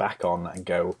you'll look back on and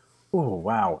go, "Oh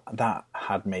wow, that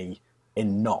had me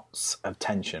in knots of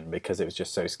tension because it was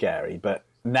just so scary." But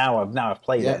now I've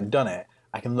played it and done it,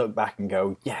 I can look back and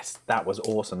go, yes, that was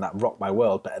awesome, that rocked my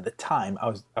world. But at the time,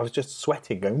 I was just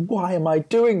sweating, going, why am I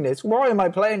doing this? Why am I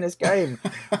playing this game?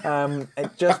 It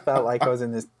just felt like I was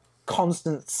in this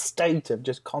constant state of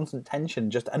just constant tension,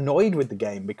 just annoyed with the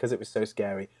game because it was so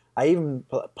scary. I even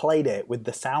played it with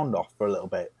the sound off for a little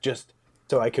bit, just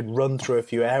so I could run through a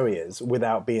few areas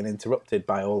without being interrupted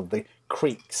by all of the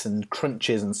creaks and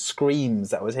crunches and screams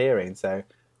that I was hearing. So,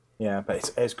 Yeah,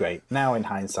 but it's great. Now in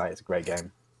hindsight, it's a great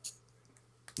game.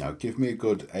 Now, give me a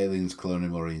good Aliens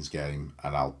Colonial Marines game,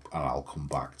 and I'll come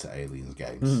back to Aliens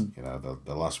games. You know,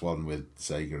 the last one with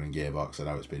Sega and Gearbox. I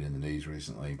know it's been in the news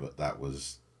recently, but that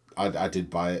was I did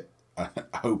buy it,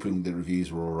 hoping the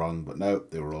reviews were all wrong, but no,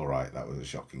 they were all right. That was a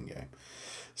shocking game.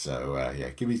 So yeah,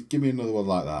 give me another one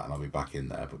like that, and I'll be back in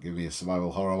there. But give me a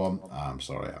survival horror one. I'm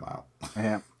sorry, I'm out.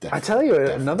 Yeah, I tell you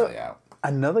out.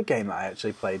 Another game that I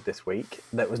actually played this week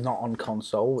that was not on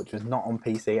console, which was not on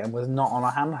PC, and was not on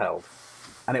a handheld.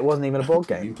 And it wasn't even a board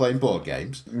game. You've been playing board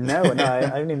games? No, I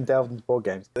haven't even delved into board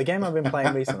games. The game I've been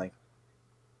playing recently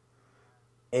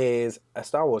is a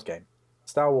Star Wars game.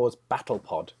 Star Wars Battle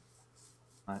Pod.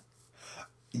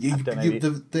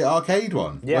 The arcade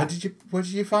one? Yeah. Where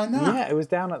did you find that? Yeah, it was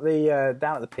down at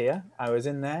the pier. I was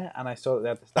in there and I saw that they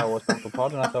had the Star Wars Battle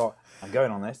Pod and I thought, I'm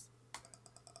going on this.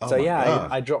 Oh so yeah,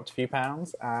 God. I dropped a few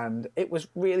pounds and it was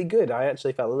really good. I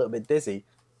actually felt a little bit dizzy.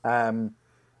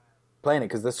 Playing it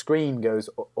because the screen goes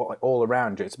all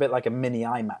around you. It's a bit like a mini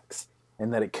IMAX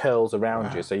in that it curls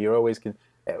around you, so you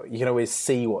can always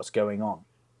see what's going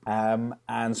on.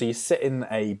 And so you sit in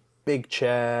a big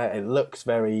chair. It looks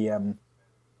very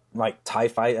like TIE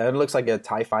fighter. It looks like a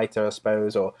TIE fighter, I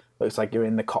suppose, or looks like you're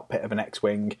in the cockpit of an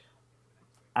X-wing.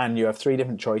 And you have 3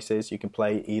 different choices. You can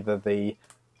play either the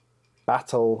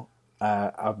battle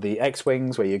of the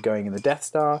X-wings, where you're going in the Death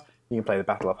Star. You can play the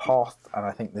Battle of Hoth, and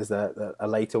I think there's a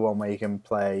later one where you can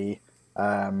play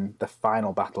the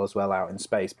final battle as well out in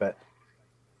space. But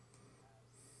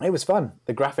it was fun.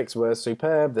 The graphics were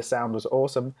superb. The sound was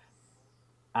awesome.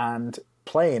 And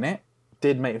playing it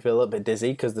did make me feel a little bit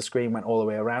dizzy because the screen went all the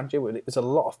way around you. It was a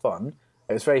lot of fun.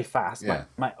 It was very fast. Yeah.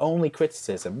 My only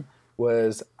criticism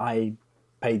was I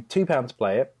paid £2 to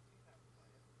play it,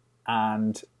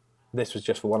 and this was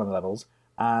just for one of the levels.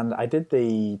 And I did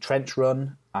the trench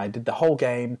run. I did the whole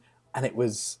game, and it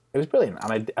was brilliant.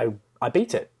 And I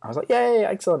beat it. I was like, yay,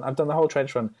 excellent! I've done the whole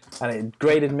trench run, and it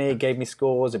graded me. It gave me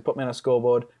scores. It put me on a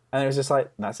scoreboard, and it was just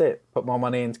like, that's it. Put more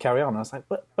money in to carry on. And I was like,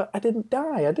 but I didn't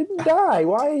die. I didn't die.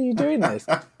 Why are you doing this?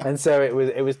 And so it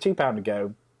was £2 to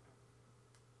go.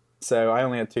 So I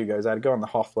only had 2 goes. I had to go on the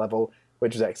Hoth level,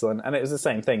 which was excellent, and it was the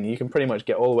same thing. You can pretty much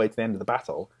get all the way to the end of the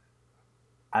battle,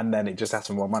 and then it just asks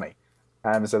for more money.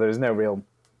 So there was no real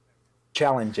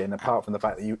challenging apart from the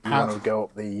fact that you want to go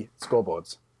up the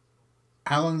scoreboards.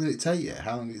 How long did it take you?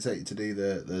 How long did it take you to do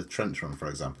the trench run, for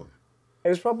example? It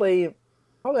was probably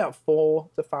about 4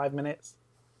 to 5 minutes.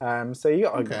 So you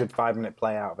got a good 5-minute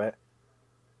play out of it.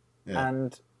 Yeah.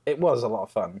 And it was a lot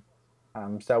of fun.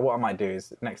 So what I might do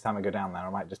is next time I go down there, I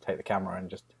might just take the camera and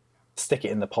just stick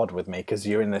it in the pod with me, because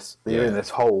you're in this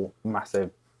whole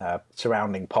massive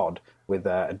surrounding pod with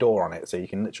a door on it, so you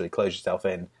can literally close yourself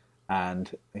in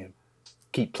and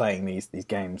keep playing these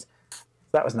games.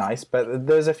 That was nice, but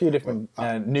there's a few different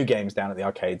new games down at the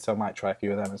arcade, so I might try a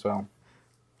few of them as well.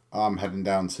 I'm heading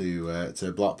down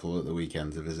to Blackpool at the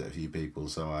weekend to visit a few people,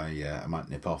 so I might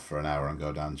nip off for an hour and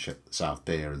go down to South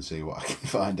Pier and see what I can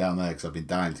find down there, because I've been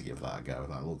dying to give that a go.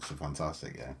 That looks a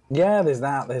fantastic game. Yeah, there's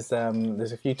that. There's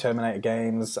a few Terminator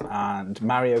games, and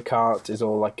Mario Kart is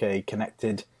all like a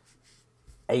connected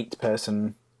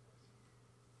 8-person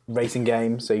racing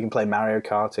game, so you can play Mario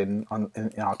Kart in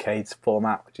arcades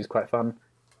format, which is quite fun.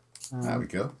 There we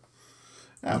go.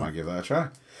 I might give that a try.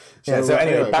 So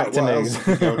anyway, back to news. What else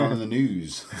is going on in the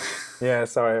news? Yeah,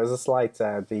 sorry, it was a slight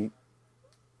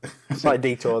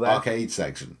detour there. Arcade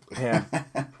section. Yeah.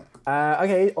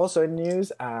 Okay, also in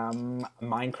news,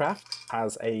 Minecraft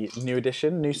has a new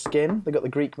edition, new skin. They got the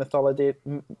Greek mythology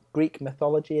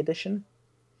edition.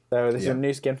 So this is a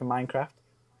new skin for Minecraft.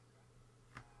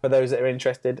 For those that are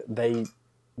interested, they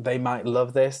might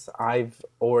love this. I've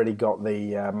already got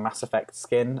the Mass Effect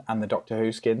skin and the Doctor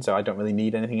Who skin, so I don't really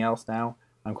need anything else now.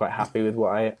 I'm quite happy with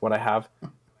what I have.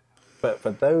 But for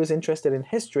those interested in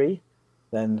history,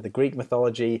 then the Greek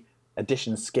mythology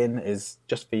edition skin is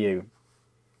just for you.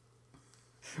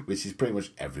 Which is pretty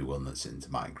much everyone that's into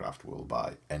Minecraft will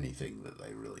buy anything that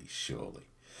they release, surely.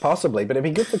 Possibly, but it'd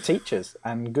be good for teachers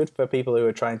and good for people who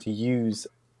are trying to use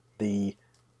the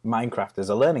Minecraft as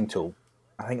a learning tool.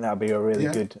 I think that would be a really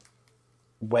good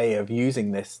way of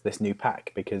using this new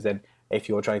pack, because then if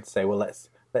you're trying to say, well, let's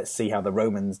see how the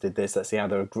Romans did this, let's see how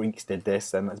the Greeks did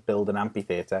this, and let's build an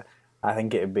amphitheatre, I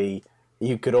think it would be,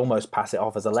 you could almost pass it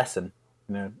off as a lesson.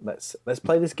 Let's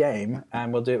play this game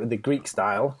and we'll do it with the Greek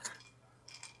style,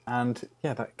 and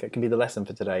yeah, that can be the lesson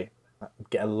for today. I'd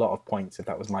get a lot of points if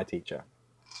that was my teacher.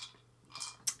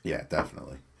 Yeah,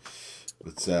 definitely.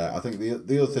 But I think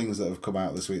the other things that have come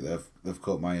out this week that have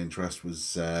caught my interest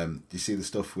was, do you see the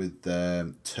stuff with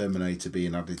Terminator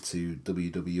being added to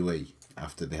WWE?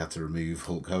 after they had to remove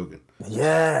Hulk Hogan.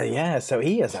 Yeah. So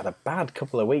he has had a bad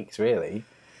couple of weeks, really.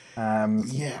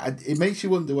 It makes you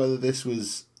wonder whether this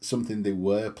was something they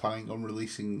were planning on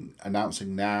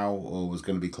announcing now, or was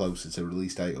going to be closer to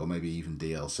release date, or maybe even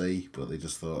DLC. But they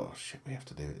just thought, oh, shit, we have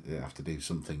to do it. They have to do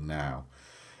something now.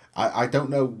 I don't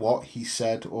know what he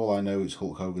said. All I know is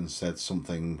Hulk Hogan said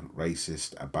something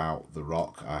racist about The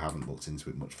Rock. I haven't looked into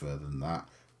it much further than that.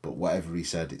 But whatever he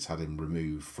said, it's had him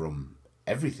removed from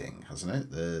everything, hasn't it?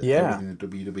 Everything the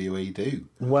WWE do.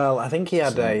 Well, I think he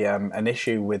had an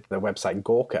issue with the website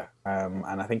Gawker,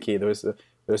 and I think there was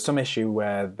some issue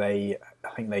where I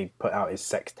think they put out his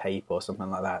sex tape or something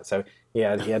like that. So he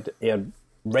had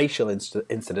racial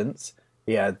incidents,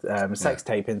 he had sex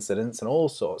tape incidents, and all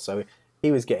sorts. So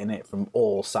he was getting it from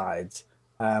all sides.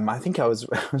 I think I was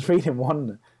reading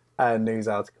one news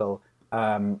article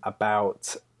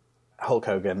about Hulk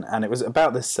Hogan, and it was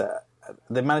about this.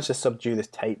 They managed to subdue this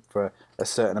tape for a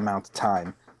certain amount of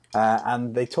time,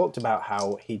 and they talked about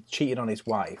how he cheated on his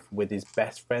wife with his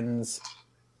best friend's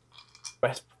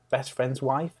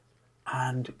wife.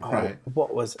 And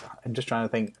what was? I'm just trying to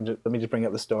think. Let me just bring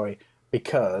up the story,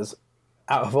 because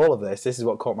out of all of this is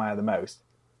what caught my eye the most.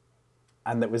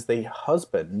 And that was the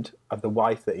husband of the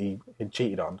wife that he had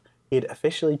cheated on. He had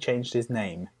officially changed his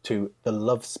name to the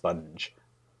Love Sponge.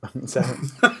 So,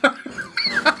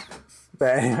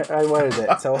 but anyway, where is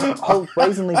it? So Hulk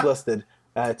brazenly blustered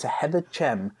to Heather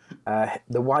Chem,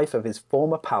 the wife of his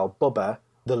former pal Bubba,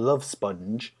 the Love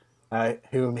Sponge,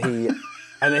 whom he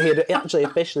had actually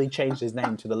officially changed his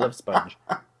name to the Love Sponge.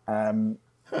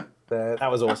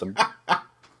 That was awesome.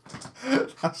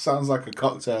 That sounds like a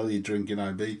cocktail you drink in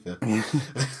Ibiza.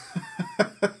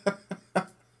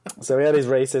 So he had his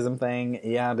racism thing,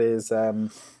 he had his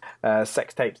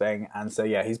sex tape thing, and so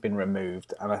he's been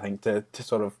removed. And I think to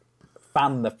sort of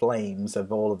fan the flames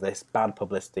of all of this bad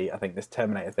publicity, I think this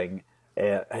Terminator thing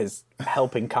is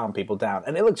helping calm people down.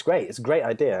 And it looks great. It's a great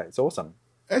idea. It's awesome.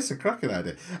 It's a cracking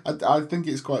idea. I think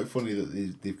it's quite funny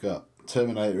that they've got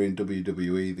Terminator in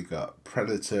WWE, they've got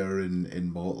Predator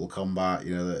in Mortal Kombat.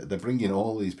 You know, they're bringing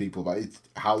all these people back.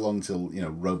 How long till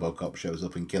RoboCop shows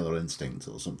up in Killer Instinct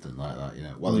or something like that? He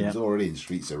was already in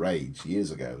Streets of Rage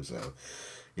years ago. So,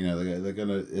 they're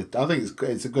gonna. I think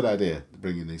it's a good idea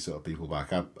bringing these sort of people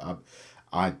back.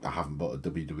 I haven't bought a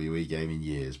WWE game in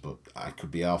years, but I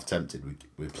could be half tempted.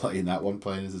 We're playing that one,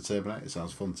 playing as a Terminator. It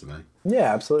sounds fun to me.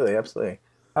 Yeah, absolutely.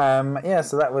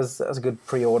 So that was a good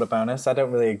pre-order bonus. I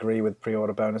don't really agree with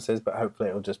pre-order bonuses, but hopefully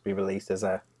it'll just be released as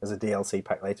a DLC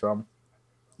pack later on.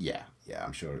 Yeah,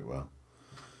 I'm sure it will.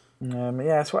 So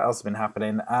what else has been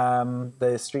happening?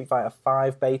 The Street Fighter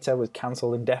V beta was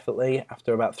cancelled indefinitely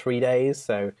after about 3 days,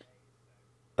 so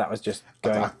that was just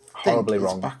going horribly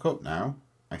wrong. It's back up now,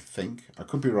 I think. I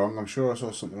could be wrong. I'm sure I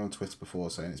saw something on Twitter before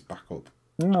saying it's back up.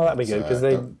 No, that'd be good, because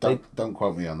don't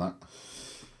quote me on that.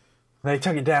 They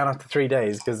took it down after 3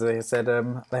 days because they said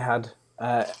they had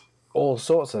all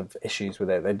sorts of issues with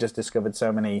it. They just discovered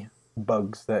so many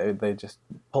bugs that they just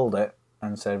pulled it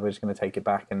and said we're just going to take it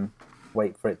back and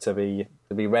wait for it to be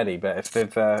ready. But if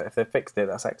they've fixed it,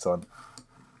 that's excellent.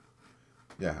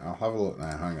 Yeah, I'll have a look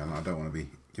now. Hang on, I don't want to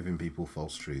be giving people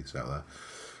false truths out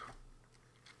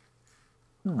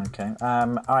there. Okay.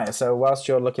 All right. So whilst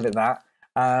you're looking at that,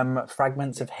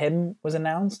 Fragments of Him was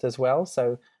announced as well.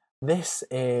 So this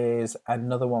is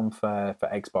another one for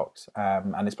Xbox,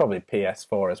 and it's probably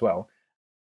PS4 as well.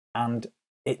 And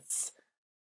it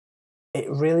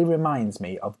really reminds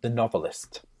me of The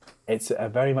Novelist. It's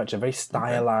very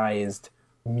stylized,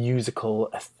 musical,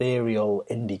 ethereal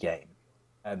indie game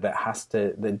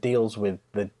that deals with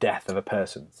the death of a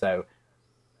person. So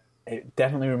it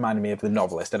definitely reminded me of The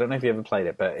Novelist. I don't know if you ever played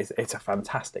it, but it's a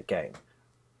fantastic game.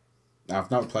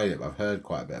 I've not played it, but I've heard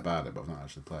quite a bit about it, but I've not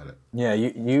actually played it. Yeah,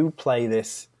 you play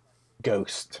this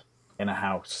ghost in a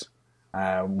house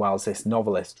whilst this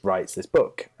novelist writes this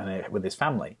book with his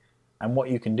family. And what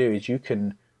you can do is you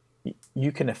can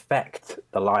affect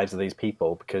the lives of these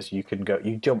people, because you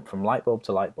jump from light bulb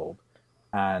to light bulb,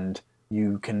 and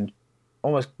you can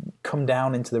almost come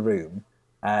down into the room,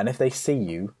 and if they see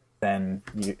you, then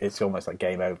it's almost like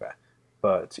game over.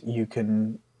 But you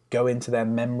can go into their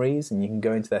memories, and you can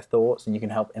go into their thoughts, and you can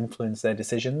help influence their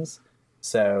decisions.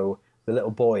 So the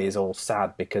little boy is all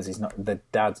sad because the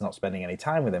dad's not spending any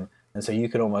time with him, and so you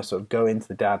can almost sort of go into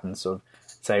the dad and sort of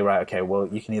say, right, okay, well,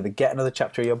 you can either get another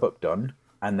chapter of your book done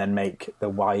and then make the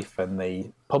wife and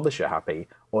the publisher happy,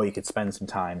 or you could spend some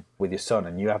time with your son,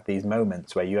 and you have these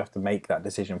moments where you have to make that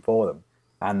decision for them,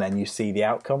 and then you see the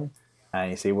outcome,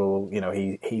 and you see, well,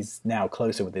 he's now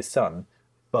closer with his son,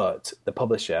 but the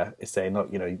publisher is saying, look,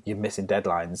 you're missing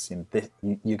deadlines.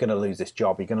 You're going to lose this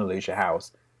job. You're going to lose your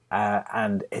house.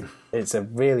 And it's a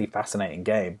really fascinating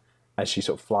game as you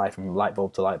sort of fly from light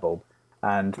bulb to light bulb.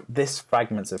 And this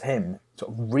fragments of him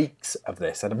sort of reeks of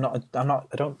this. And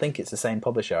I don't think it's the same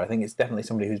publisher. I think it's definitely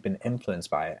somebody who's been influenced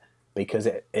by it, because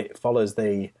it follows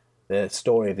the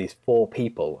story of these 4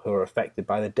 people who are affected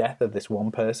by the death of this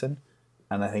one person.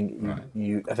 And I think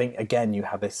I think again you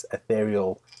have this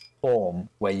ethereal form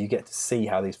where you get to see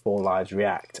how these 4 lives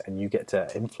react, and you get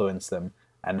to influence them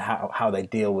and how they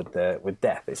deal with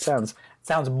death. It sounds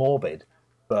morbid,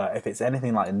 but if it's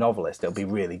anything like a novelist, it'll be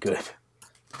really good.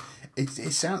 It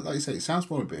sounds, like you say, it sounds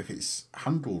more, but if it's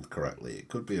handled correctly, it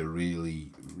could be a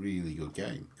really, really good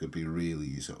game. It could be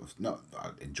really sort of, not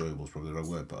enjoyable is probably the wrong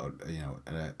word, but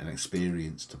an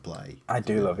experience to play. I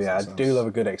do love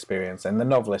a good experience, and the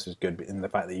novelist was good in the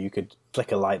fact that you could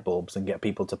flicker light bulbs and get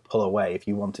people to pull away. If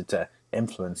you wanted to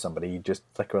influence somebody, you just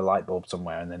flicker a light bulb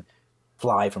somewhere and then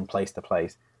fly from place to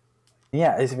place.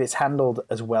 Yeah, if it's handled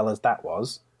as well as that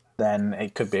was, then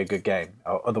it could be a good game.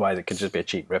 Otherwise, it could just be a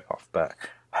cheap rip-off, but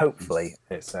hopefully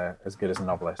it's as good as a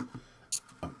novelist.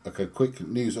 Okay, quick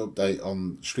news update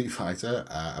on Street Fighter.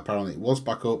 Apparently it was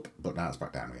back up, but now it's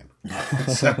back down again.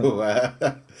 So,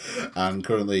 and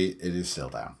currently it is still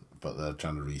down, but they're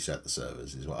trying to reset the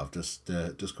servers, is what I've just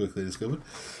quickly discovered.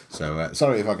 So,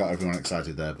 sorry if I got everyone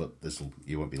excited there, but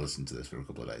you won't be listening to this for a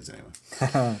couple of days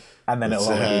anyway. And then it'll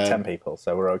only be 10 people,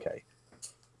 so we're okay.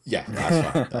 Yeah, that's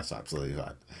fine. That's absolutely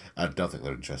fine. I don't think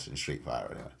they're interested in Street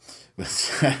Fighter anyway.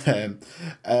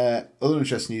 But other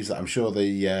interesting news that I'm sure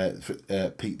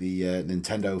piqued the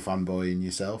Nintendo fanboy in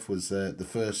yourself was the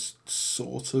first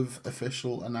sort of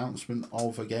official announcement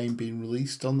of a game being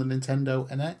released on the Nintendo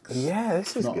NX. Yeah,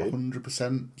 this is not good.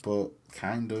 100%, but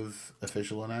kind of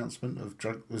official announcement of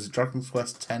was it Dragon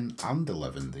Quest 10 and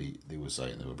 11 they were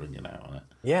saying they were bringing out on it.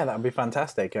 Yeah, that would be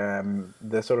fantastic.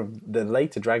 The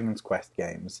later Dragon Quest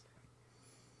games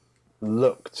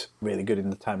looked really good in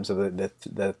the terms of the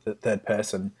third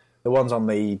person. The ones on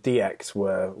the DX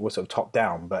were sort of top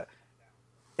down, but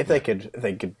if they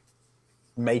could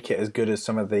make it as good as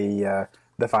some of the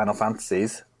Final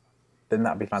Fantasies, then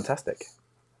that'd be fantastic.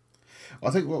 I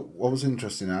think what was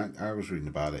interesting, I was reading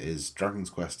about it, is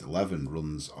Dragon's Quest 11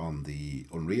 runs on the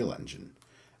Unreal Engine,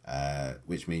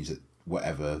 which means that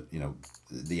whatever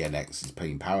the NX is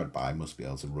being powered by must be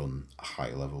able to run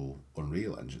higher level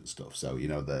Unreal Engine stuff. So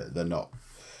they're not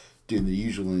doing the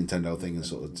usual Nintendo thing and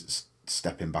sort of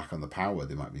stepping back on the power.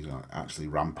 They might be actually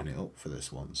ramping it up for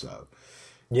this one. So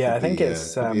yeah, I think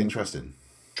it's be interesting.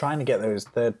 Trying to get those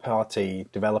third party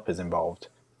developers involved.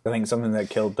 I think something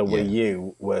that killed the Wii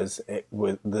U was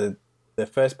the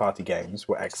first party games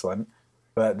were excellent,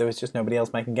 but there was just nobody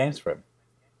else making games for it.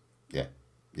 Yeah,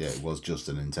 it was just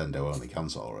a Nintendo only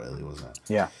console, really, wasn't it?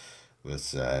 Yeah.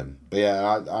 But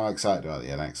yeah, I'm excited about the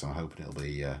NX. I'm hoping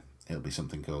it'll be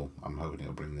something cool. I'm hoping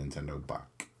it'll bring Nintendo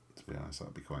back. To be honest,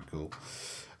 that'd be quite cool.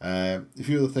 A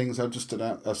few other things I've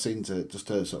seen to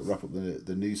sort of wrap up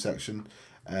the news section.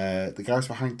 The guys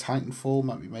behind Titanfall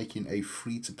might be making a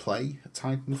free-to-play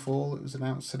Titanfall. It was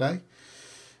announced today.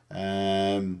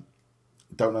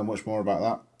 Don't know much more about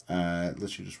that.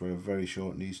 Literally just wrote a very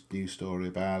short news story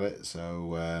about it.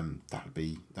 So that'd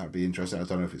be interesting. I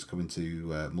don't know if it's coming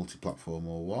to multi-platform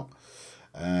or what.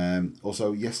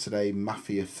 Also, yesterday,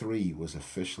 Mafia 3 was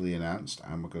officially announced,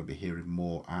 and we're going to be hearing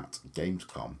more at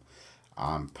Gamescom.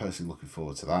 I'm personally looking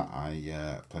forward to that.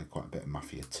 I played quite a bit of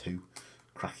Mafia 2,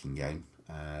 cracking game.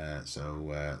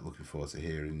 So looking forward to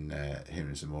hearing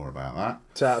some more about that.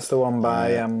 So that's the one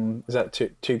by is that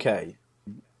 2K?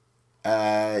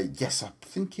 Yes, I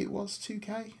think it was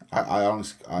 2K. I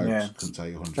honestly couldn't tell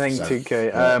you 100%. I think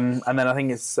 2K. And then I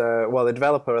think it's the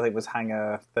developer I think was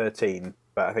Hangar 13,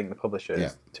 but I think the publisher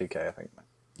is 2K. I think.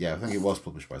 Yeah, I think it was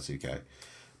published by 2K.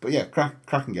 But yeah,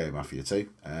 cracking game, Mafia 2.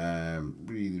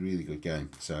 Really, really good game.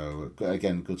 So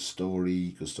again, good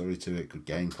story to it, good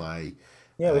gameplay.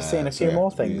 Yeah, we're seeing a few more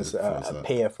things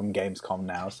appear from Gamescom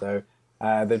now. So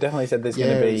they've definitely said there's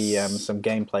going to be some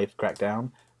gameplay for Crackdown.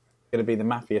 It's going to be the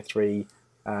Mafia 3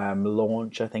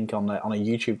 launch, I think, on a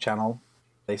YouTube channel.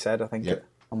 They said, I think,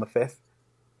 on the 5th.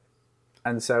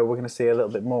 And so we're going to see a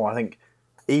little bit more. I think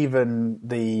even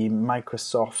the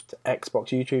Microsoft Xbox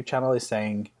YouTube channel is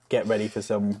saying, get ready for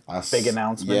some big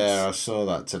announcements. Yeah, I saw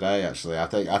that today, actually. I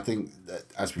think that,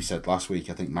 as we said last week,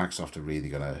 I think Microsoft are really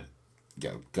going to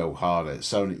go hard at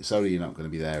Sony. Sony are not going to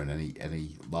be there in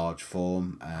any large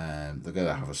form. They're going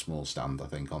to have a small stand, I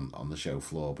think, on the show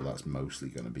floor, but that's mostly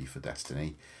going to be for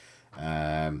Destiny.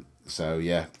 So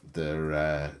yeah,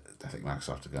 I think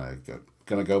Microsoft are going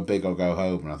to go big or go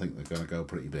home, and I think they're going to go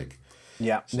pretty big.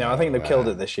 Yeah, So, no, I think they've killed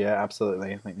it this year.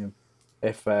 Absolutely, I think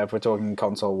if we're talking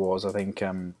console wars, I think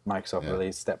Microsoft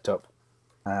really stepped up.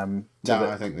 I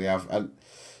think they have. And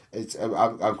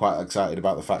I'm quite excited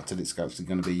about the fact that it's actually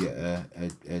going to be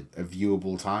a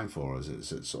viewable time for us.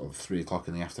 It's at sort of 3:00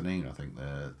 in the afternoon. I think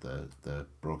the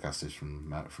broadcast is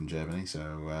from Germany.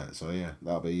 So yeah,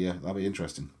 that'll be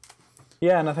interesting.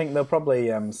 Yeah, and I think they'll probably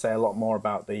say a lot more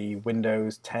about the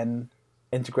Windows 10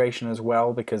 integration as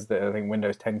well, because I think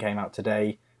Windows 10 came out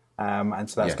today, and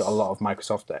so that's got a lot of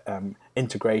Microsoft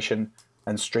integration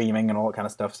and streaming and all that kind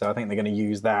of stuff. So I think they're going to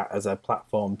use that as a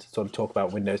platform to sort of talk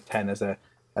about Windows 10 as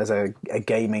a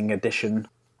gaming edition.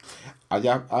 I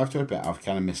have to admit, I've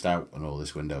kind of missed out on all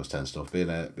this Windows 10 stuff. Being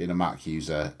a Mac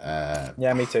user,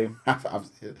 yeah, me too. I've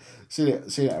seen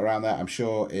it around there. I'm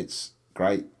sure it's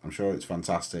great. I'm sure it's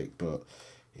fantastic, but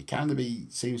it kind of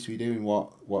seems to be doing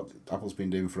what Apple's been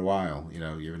doing for a while. You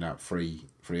know, giving out free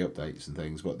updates and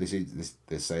things. But they're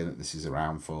saying that this is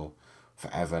around for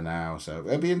forever now. So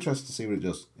it'll be interesting to see what it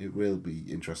does. It will be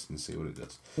interesting to see what it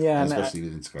does. Yeah, especially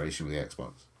with integration with the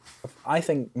Xbox. I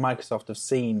think Microsoft have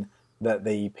seen that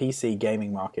the PC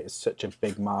gaming market is such a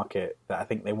big market that I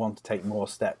think they want to take more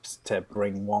steps to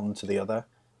bring one to the other.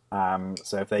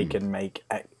 So if they can make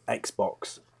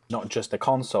Xbox not just a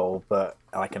console, but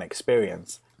like an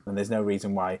experience, then there's no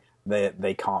reason why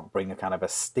they can't bring a kind of a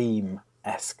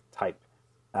Steam-esque type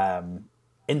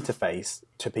interface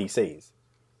to PCs.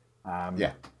 I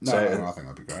think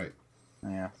that'd be great.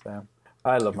 Yeah, so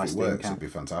I love my If it Steam works, account. it'd be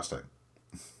fantastic.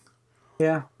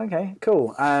 Yeah. Okay.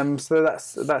 Cool. So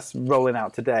that's rolling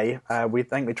out today. We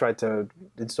tried to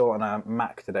install on a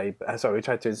Mac today. We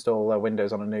tried to install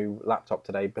Windows on a new laptop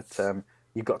today, but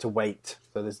you've got to wait.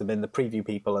 So there's been the preview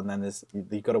people, and then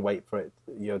you've got to wait for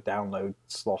your download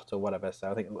slot or whatever. So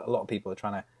I think a lot of people are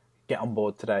trying to get on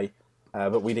board today,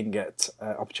 but we didn't get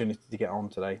opportunity to get on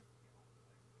today.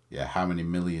 Yeah, how many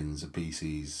millions of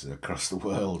PCs across the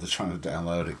world are trying to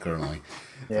download it currently?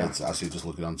 Yeah. It's actually just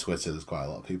looking on Twitter. There's quite a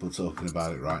lot of people talking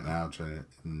about it right now, trying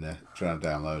to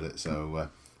download it. So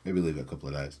maybe leave it a couple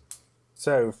of days.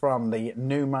 So from the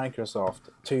new Microsoft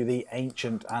to the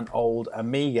ancient and old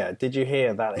Amiga, did you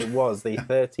hear that it was the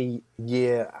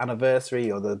 30-year anniversary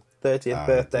or the 30th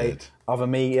birthday of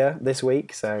Amiga this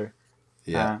week? So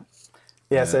so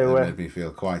it made me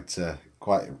feel quite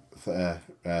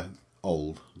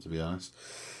old, to be honest.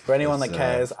 For anyone that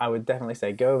cares, I would definitely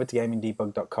say go over to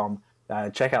gamingdebugged.com,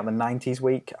 check out the 90s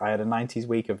week. I had a 90s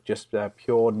week of just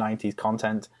pure 90s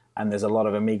content, and there's a lot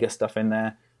of Amiga stuff in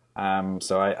there.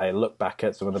 So I look back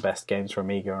at some of the best games for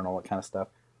Amiga and all that kind of stuff.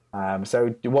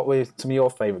 So what were some of your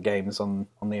favourite games on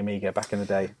the Amiga back in the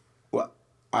day? Well,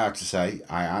 I have to say,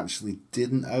 I actually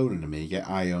didn't own an Amiga.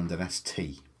 I owned an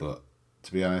ST, but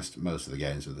to be honest, most of the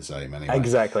games were the same anyway.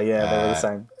 Exactly, yeah, they were the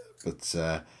same.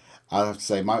 But I have to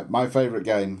say, my favourite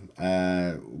game,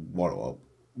 one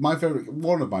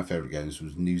of my favourite games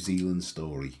was New Zealand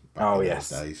Story. Back in those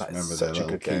days. Remember the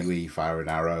little Kiwi firing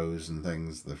arrows and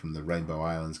things from the Rainbow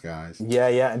Islands guys?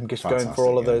 Yeah, and just going for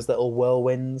all of those little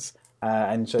whirlwinds.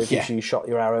 And so if you shot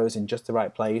your arrows in just the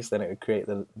right place, then it would create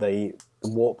the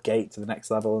warp gate to the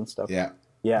next level and stuff. Yeah.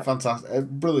 Fantastic.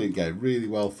 Brilliant game. Really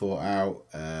well thought out.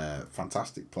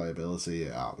 Fantastic playability.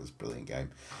 It was a brilliant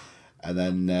game. And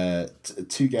then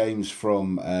two games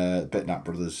from Bitnap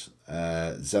Brothers,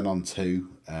 Xenon 2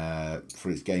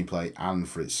 for its gameplay and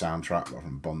for its soundtrack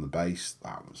from Bomb the Bass.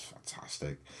 That was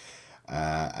fantastic.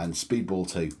 And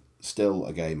Speedball 2, still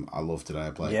a game I love today.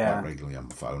 I play it quite regularly on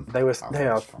my phone. They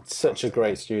are such a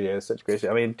great studio.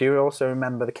 I mean, do you also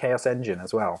remember the Chaos Engine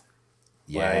as well?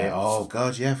 Yeah. Oh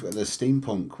God, yeah. The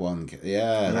steampunk one.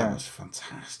 Yeah, that was a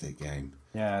fantastic game.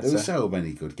 Yeah, there were so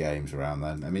many good games around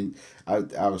then. I mean, I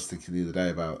was thinking the other day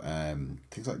about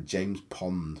things like James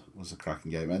Pond was a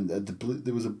cracking game, and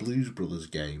there was a Blues Brothers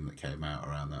game that came out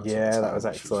around that. That was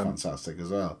excellent. Was fantastic as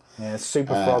well. Yeah,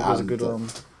 Super Frog was a good one.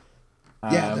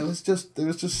 There was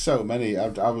just so many.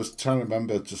 I was trying to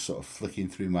remember, just sort of flicking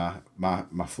through my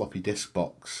floppy disk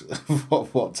box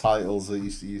what titles that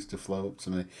used to flow up to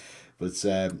me. But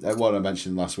what I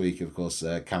mentioned last week, of course,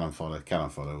 Cannon Fodder. Cannon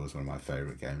Fodder was one of my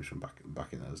favourite games from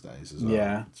back in those days as well.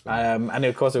 Yeah, and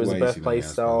of course it was the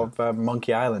birthplace of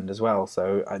Monkey Island as well.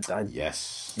 So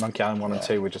Monkey Island 1 and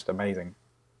 2 were just amazing.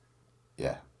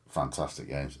 Yeah, fantastic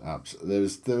games. There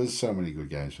was so many good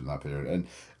games from that period, and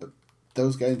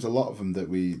those games, a lot of them that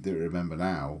we remember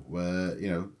now, were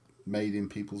made in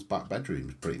people's back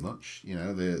bedrooms, pretty much.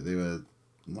 They were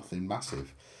nothing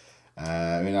massive.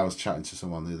 I mean, I was chatting to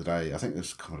someone the other day. I think this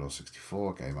was a Commodore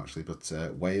 64 game actually, but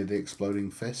Way of the Exploding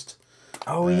Fist.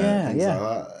 Oh yeah. Like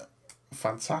that.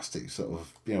 fantastic sort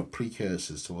of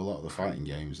precursors to a lot of the fighting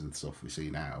games and stuff we see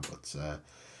now. But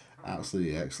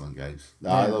absolutely excellent games.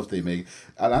 I love the Amiga.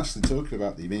 And actually, talking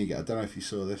about the Amiga, I don't know if you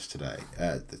saw this today.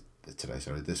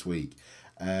 This week,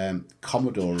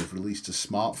 Commodore have released a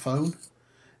smartphone.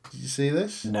 Did you see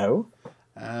this? No.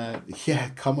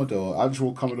 Commodore,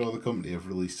 actual Commodore, the company, have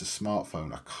released a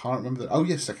smartphone. I can't remember that. Oh,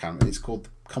 yes, I can. It's called the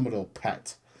Commodore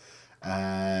PET.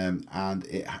 And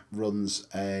it runs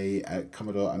a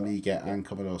Commodore Amiga and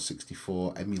Commodore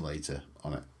 64 emulator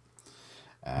on it.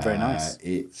 Very nice.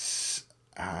 It's...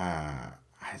 I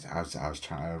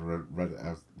read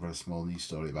a small news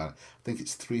story about it. I think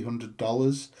it's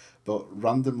 $300, but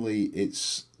randomly,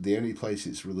 it's the only place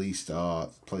it's released are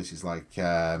places like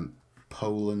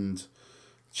Poland,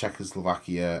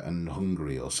 Czechoslovakia, and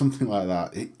Hungary, or something like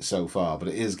that so far. But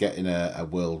it is getting a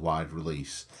worldwide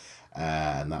release,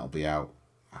 and that'll be out,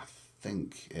 I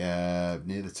think, near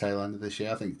the tail end of this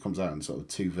year. I think it comes out in sort of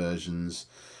 2 versions.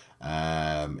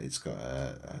 It's got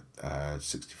a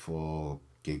 64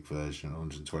 gig version,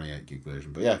 128 gig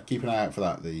version. But yeah, keep an eye out for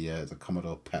that. The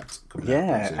Commodore PET coming out.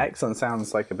 Yeah, excellent.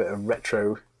 Sounds like a bit of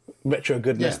retro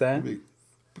goodness there. It'd be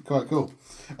quite cool.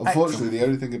 Unfortunately, the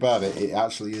only thing about it, it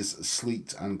actually is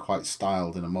sleeked and quite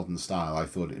styled in a modern style. I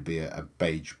thought it'd be a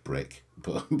beige brick,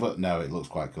 but no, it looks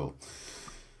quite cool.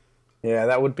 Yeah,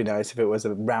 that would be nice if it was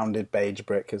a rounded beige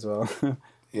brick as well.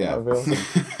 Yeah. That would be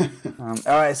awesome.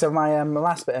 All right, so my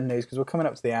last bit of news, because we're coming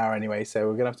up to the hour anyway, so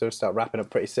we're going to have to start wrapping up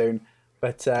pretty soon.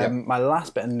 But my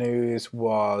last bit of news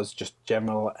was just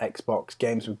general Xbox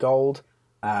games with gold.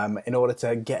 In order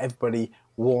to get everybody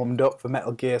warmed up for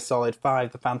Metal Gear Solid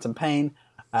 5, The Phantom Pain,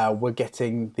 we're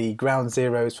getting the Ground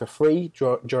Zeroes for free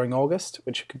during August,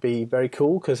 which could be very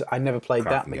cool, because I never played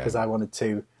that because I wanted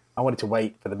to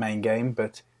wait for the main game,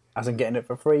 but as I'm getting it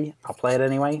for free, I'll play it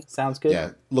anyway. Sounds good.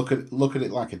 Yeah, look at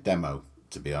it like a demo,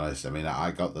 to be honest. I mean,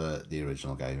 I got the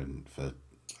original game, and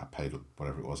I paid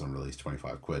whatever it was on release,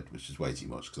 £25, which is way too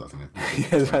much, because I think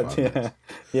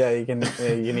you can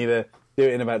either do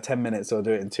it in about 10 minutes or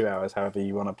do it in 2 hours, however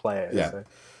you want to play it.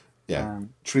 Yeah, so,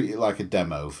 treat it like a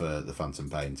demo for the Phantom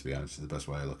Pain, to be honest, is the best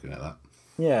way of looking at that.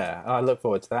 Yeah, I look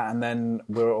forward to that. And then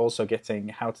we're also getting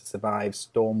How to Survive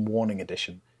Storm Warning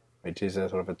Edition, which is a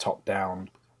sort of a top-down,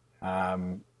 I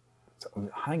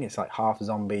think it's like half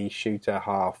zombie shooter,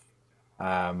 half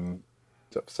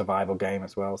sort of survival game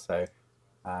as well, so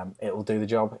it'll do the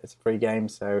job. It's a free game,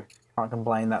 so can't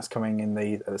complain. That's coming in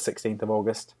the 16th of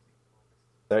August.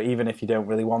 So even if you don't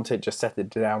really want it, just set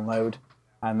it to download,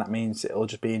 and that means it'll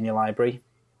just be in your library.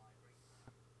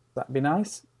 That'd be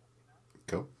nice.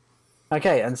 Cool.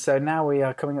 Okay, and so now we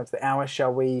are coming up to the hour. Should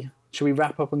we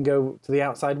wrap up and go to the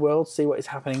outside world, see what is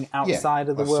happening outside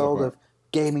of the world of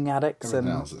gaming addicts and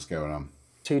else that's going on.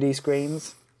 2D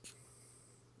screens?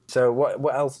 So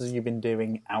what else have you been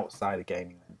doing outside of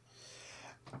gaming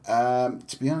then?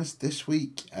 To be honest, this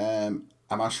week I'm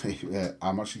actually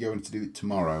going to do it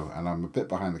tomorrow, and I'm a bit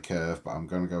behind the curve, but I'm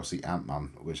going to go see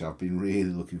Ant-Man, which I've been really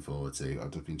looking forward to.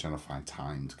 I've just been trying to find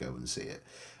time to go and see it.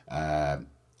 I'm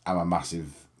a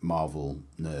massive Marvel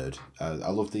nerd. I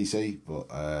love DC, but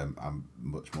I'm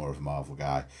much more of a Marvel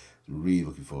guy. Really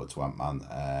looking forward to Ant-Man.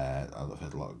 I've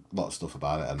heard a lot of stuff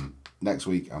about it, and next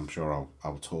week I'm sure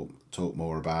I'll talk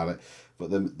more about it. But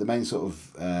the main sort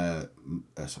of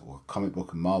comic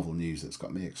book and Marvel news that's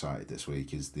got me excited this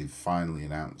week is they've finally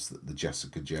announced that the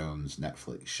Jessica Jones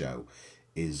Netflix show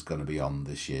is going to be on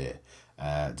this year.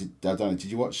 Did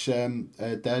you watch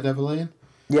Daredevil, Ian?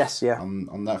 Yes, yeah. On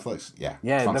Netflix? Yeah.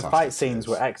 Yeah, fantastic. The fight scenes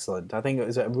were excellent. I think it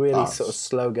was a really sort of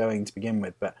slow going to begin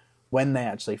with, but when they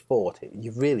actually fought,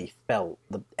 you really felt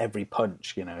every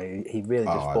punch. You know, he really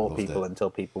just fought people until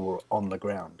people were on the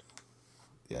ground.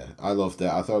 Yeah, I loved it.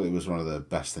 I thought it was one of the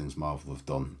best things Marvel have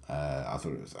done. I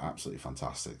thought it was absolutely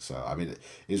fantastic. So, I mean,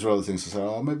 it's one of the things I said,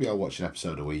 oh, maybe I'll watch an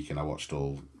episode a week, and I watched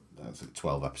all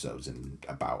 12 episodes in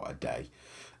about a day.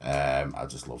 I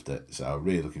just loved it. So,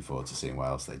 really looking forward to seeing what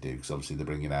else they do, because obviously they're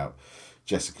bringing out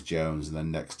Jessica Jones, and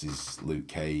then next is Luke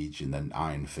Cage, and then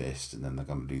Iron Fist, and then they're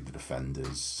going to do the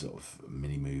Defenders sort of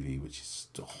mini movie, which is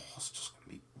it's just going to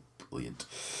be brilliant.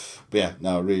 But yeah,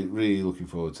 no, really looking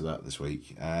forward to that this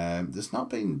week. There's not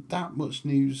been that much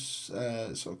news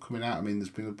sort of coming out. I mean, there's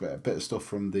been a bit of stuff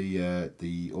from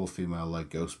the all-female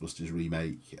Ghostbusters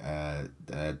remake. Dan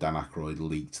Aykroyd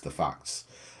leaked the facts,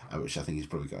 which I think he's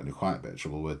probably got into quite a bit of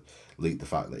trouble with. Leaked the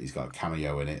fact that he's got a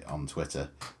cameo in it on Twitter,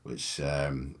 which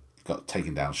got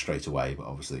taken down straight away, but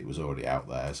obviously it was already out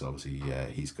there, so obviously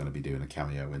he's going to be doing a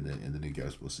cameo in the new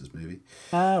Ghostbusters movie.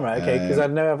 Ah, right, okay, because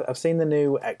I've seen the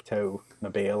new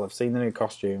Ecto-mobile, I've seen the new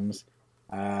costumes,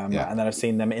 and then I've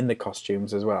seen them in the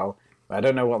costumes as well, I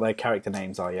don't know what their character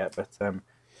names are yet, but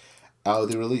oh,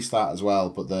 they released that as well,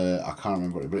 but I can't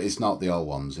remember it. But it's not the old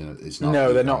ones, you know. It's not.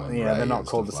 No, they're Yukon not. and Yeah, Ray they're not and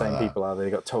called the stuff same like that. people, are they?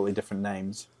 They got totally different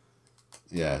names.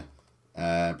 Yeah,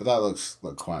 but that looks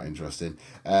quite interesting.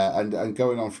 And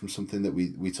going on from something that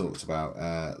we talked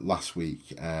about last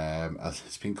week,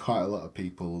 there's been quite a lot of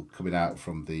people coming out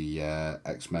from the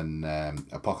X-Men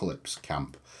Apocalypse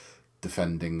camp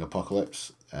defending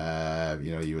Apocalypse.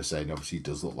 You know, you were saying obviously it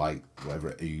does look like whatever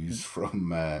it oozed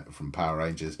from Power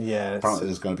Rangers. Yeah. Apparently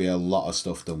there's going to be a lot of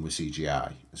stuff done with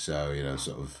CGI. So, you know,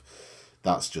 sort of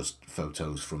that's just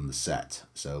photos from the set.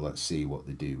 So let's see what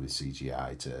they do with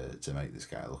CGI to make this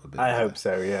guy look a bit I better. hope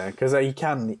so, yeah, because he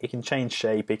can change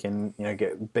shape. He can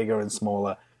get bigger and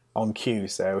smaller on cue.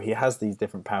 So he has these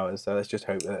different powers. So let's just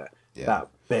hope that that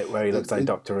bit where he looks like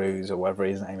Doctor Ooze or whatever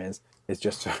his name is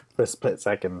just for a split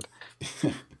second.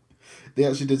 They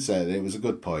actually did say that it was a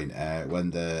good point when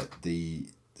the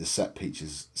set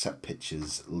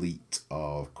pictures leaked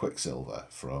of Quicksilver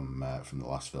from the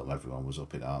last film. Everyone was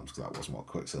up in arms because that wasn't what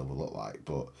Quicksilver looked like,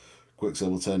 but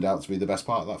Quicksilver turned out to be the best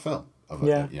part of that film. You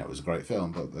know, it was a great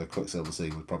film, but the Quicksilver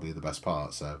scene was probably the best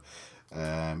part. So, you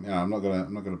know, I'm not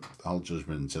gonna hold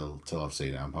judgment until I've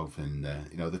seen it. I'm hoping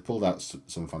you know, they've pulled out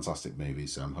some fantastic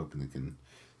movies, so I'm hoping they can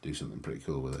do something pretty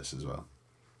cool with this as well.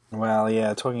 Well,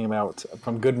 yeah, talking about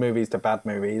from good movies to bad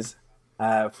movies,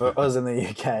 for us in the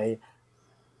UK,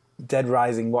 Dead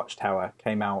Rising Watchtower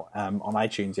came out on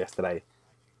iTunes yesterday.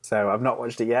 So I've not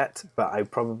watched it yet, but I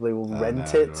probably will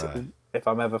rent it if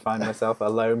I'm ever find myself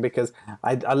alone, because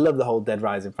I love the whole Dead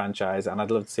Rising franchise and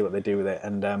I'd love to see what they do with it.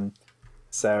 And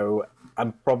so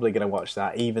I'm probably going to watch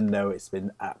that, even though it's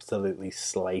been absolutely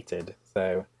slated.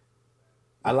 So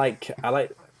I like,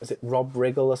 is it Rob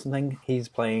Riggle or something? He's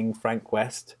playing Frank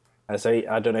West. So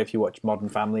I don't know if you watch Modern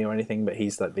Family or anything, but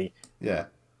he's like the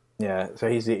so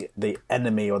he's the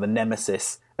enemy or the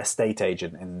nemesis estate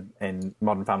agent in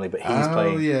Modern Family, but he's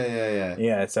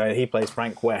playing so he plays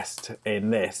Frank West in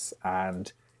this,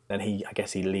 and then I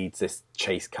guess he leads this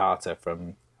Chase Carter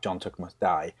from John Tucker Must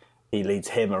Die. He leads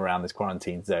him around this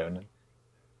quarantine zone.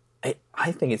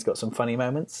 I think it's got some funny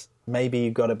moments. Maybe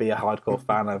you've got to be a hardcore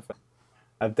fan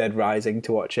of Dead Rising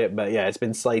to watch it, but yeah, it's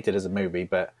been slated as a movie,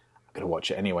 but I'm going to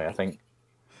watch it anyway, I think.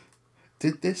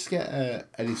 Did this get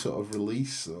any sort of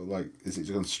release? Or like, is it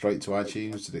gone straight to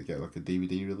iTunes? Did it get like a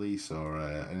DVD release or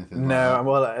anything? No, like that?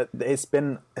 well, it's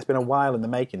been a while in the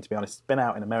making. To be honest, it's been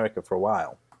out in America for a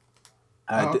while.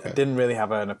 It didn't really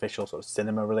have an official sort of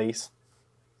cinema release.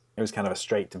 It was kind of a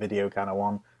straight to video kind of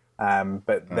one.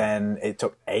 But then it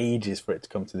took ages for it to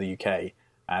come to the UK,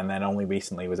 and then only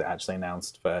recently was it actually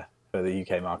announced for the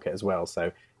UK market as well.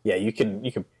 So yeah, you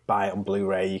can buy it on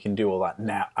Blu-ray. You can do all that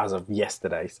now as of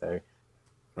yesterday. So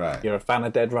if you're a fan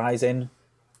of Dead Rising,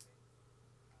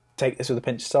 take this with a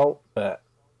pinch of salt, but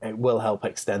it will help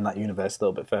extend that universe a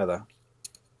little bit further.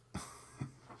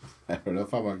 Fair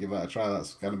enough. I might give that a try.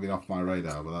 That's kind of been off my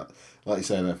radar, but that, like you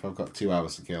say, if I've got 2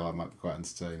 hours to kill, that might be quite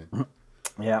entertaining.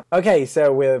 Yeah. Okay,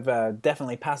 so we've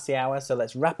definitely passed the hour, so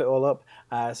let's wrap it all up.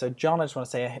 So, John, I just want to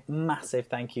say a massive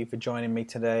thank you for joining me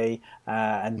today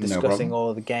and discussing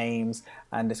all the games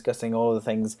and discussing all the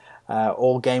things,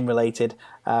 all game related.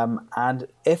 And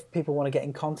if people want to get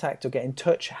in contact or get in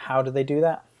touch, how do they do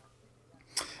that?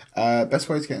 Best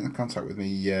way to get in contact with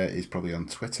me is probably on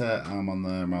Twitter. I'm on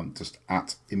there. I'm just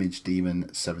at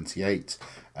ImageDemon78.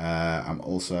 I'm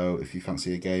also, if you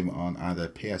fancy a game on either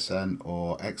PSN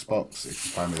or Xbox, you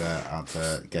can find me there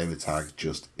at gamer tag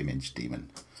just ImageDemon.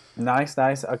 Nice.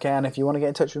 Okay, and if you want to get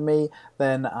in touch with me,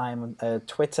 then I'm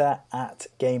Twitter at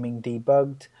Gaming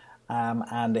Debugged.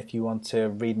 And if you want to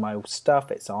read my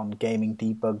stuff, it's on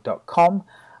gamingdebugged.com.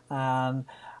 And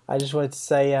I just wanted to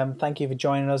say thank you for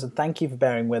joining us and thank you for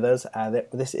bearing with us.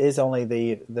 This is only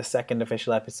the second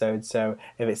official episode, so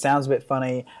if it sounds a bit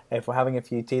funny, if we're having a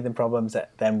few teething problems,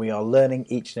 then we are learning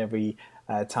each and every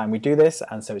time we do this,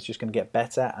 and so it's just going to get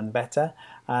better and better.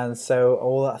 And so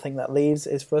all I think that leaves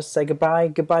is for us to say goodbye.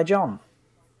 Goodbye, John.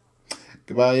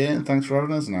 Goodbye, Ian. Thanks for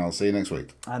having us, and I'll see you next week.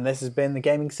 And this has been the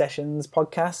Gaming Sessions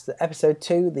podcast, episode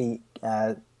 2,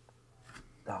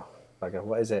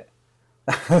 what is it?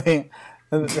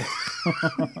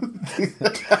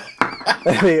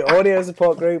 The audio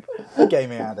support group for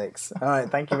Gaming Addicts. All right,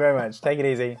 thank you very much. Take it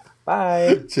easy.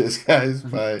 Bye. Cheers, guys.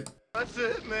 Bye. That's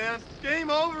it, man. Game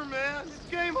over, man. It's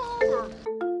game over.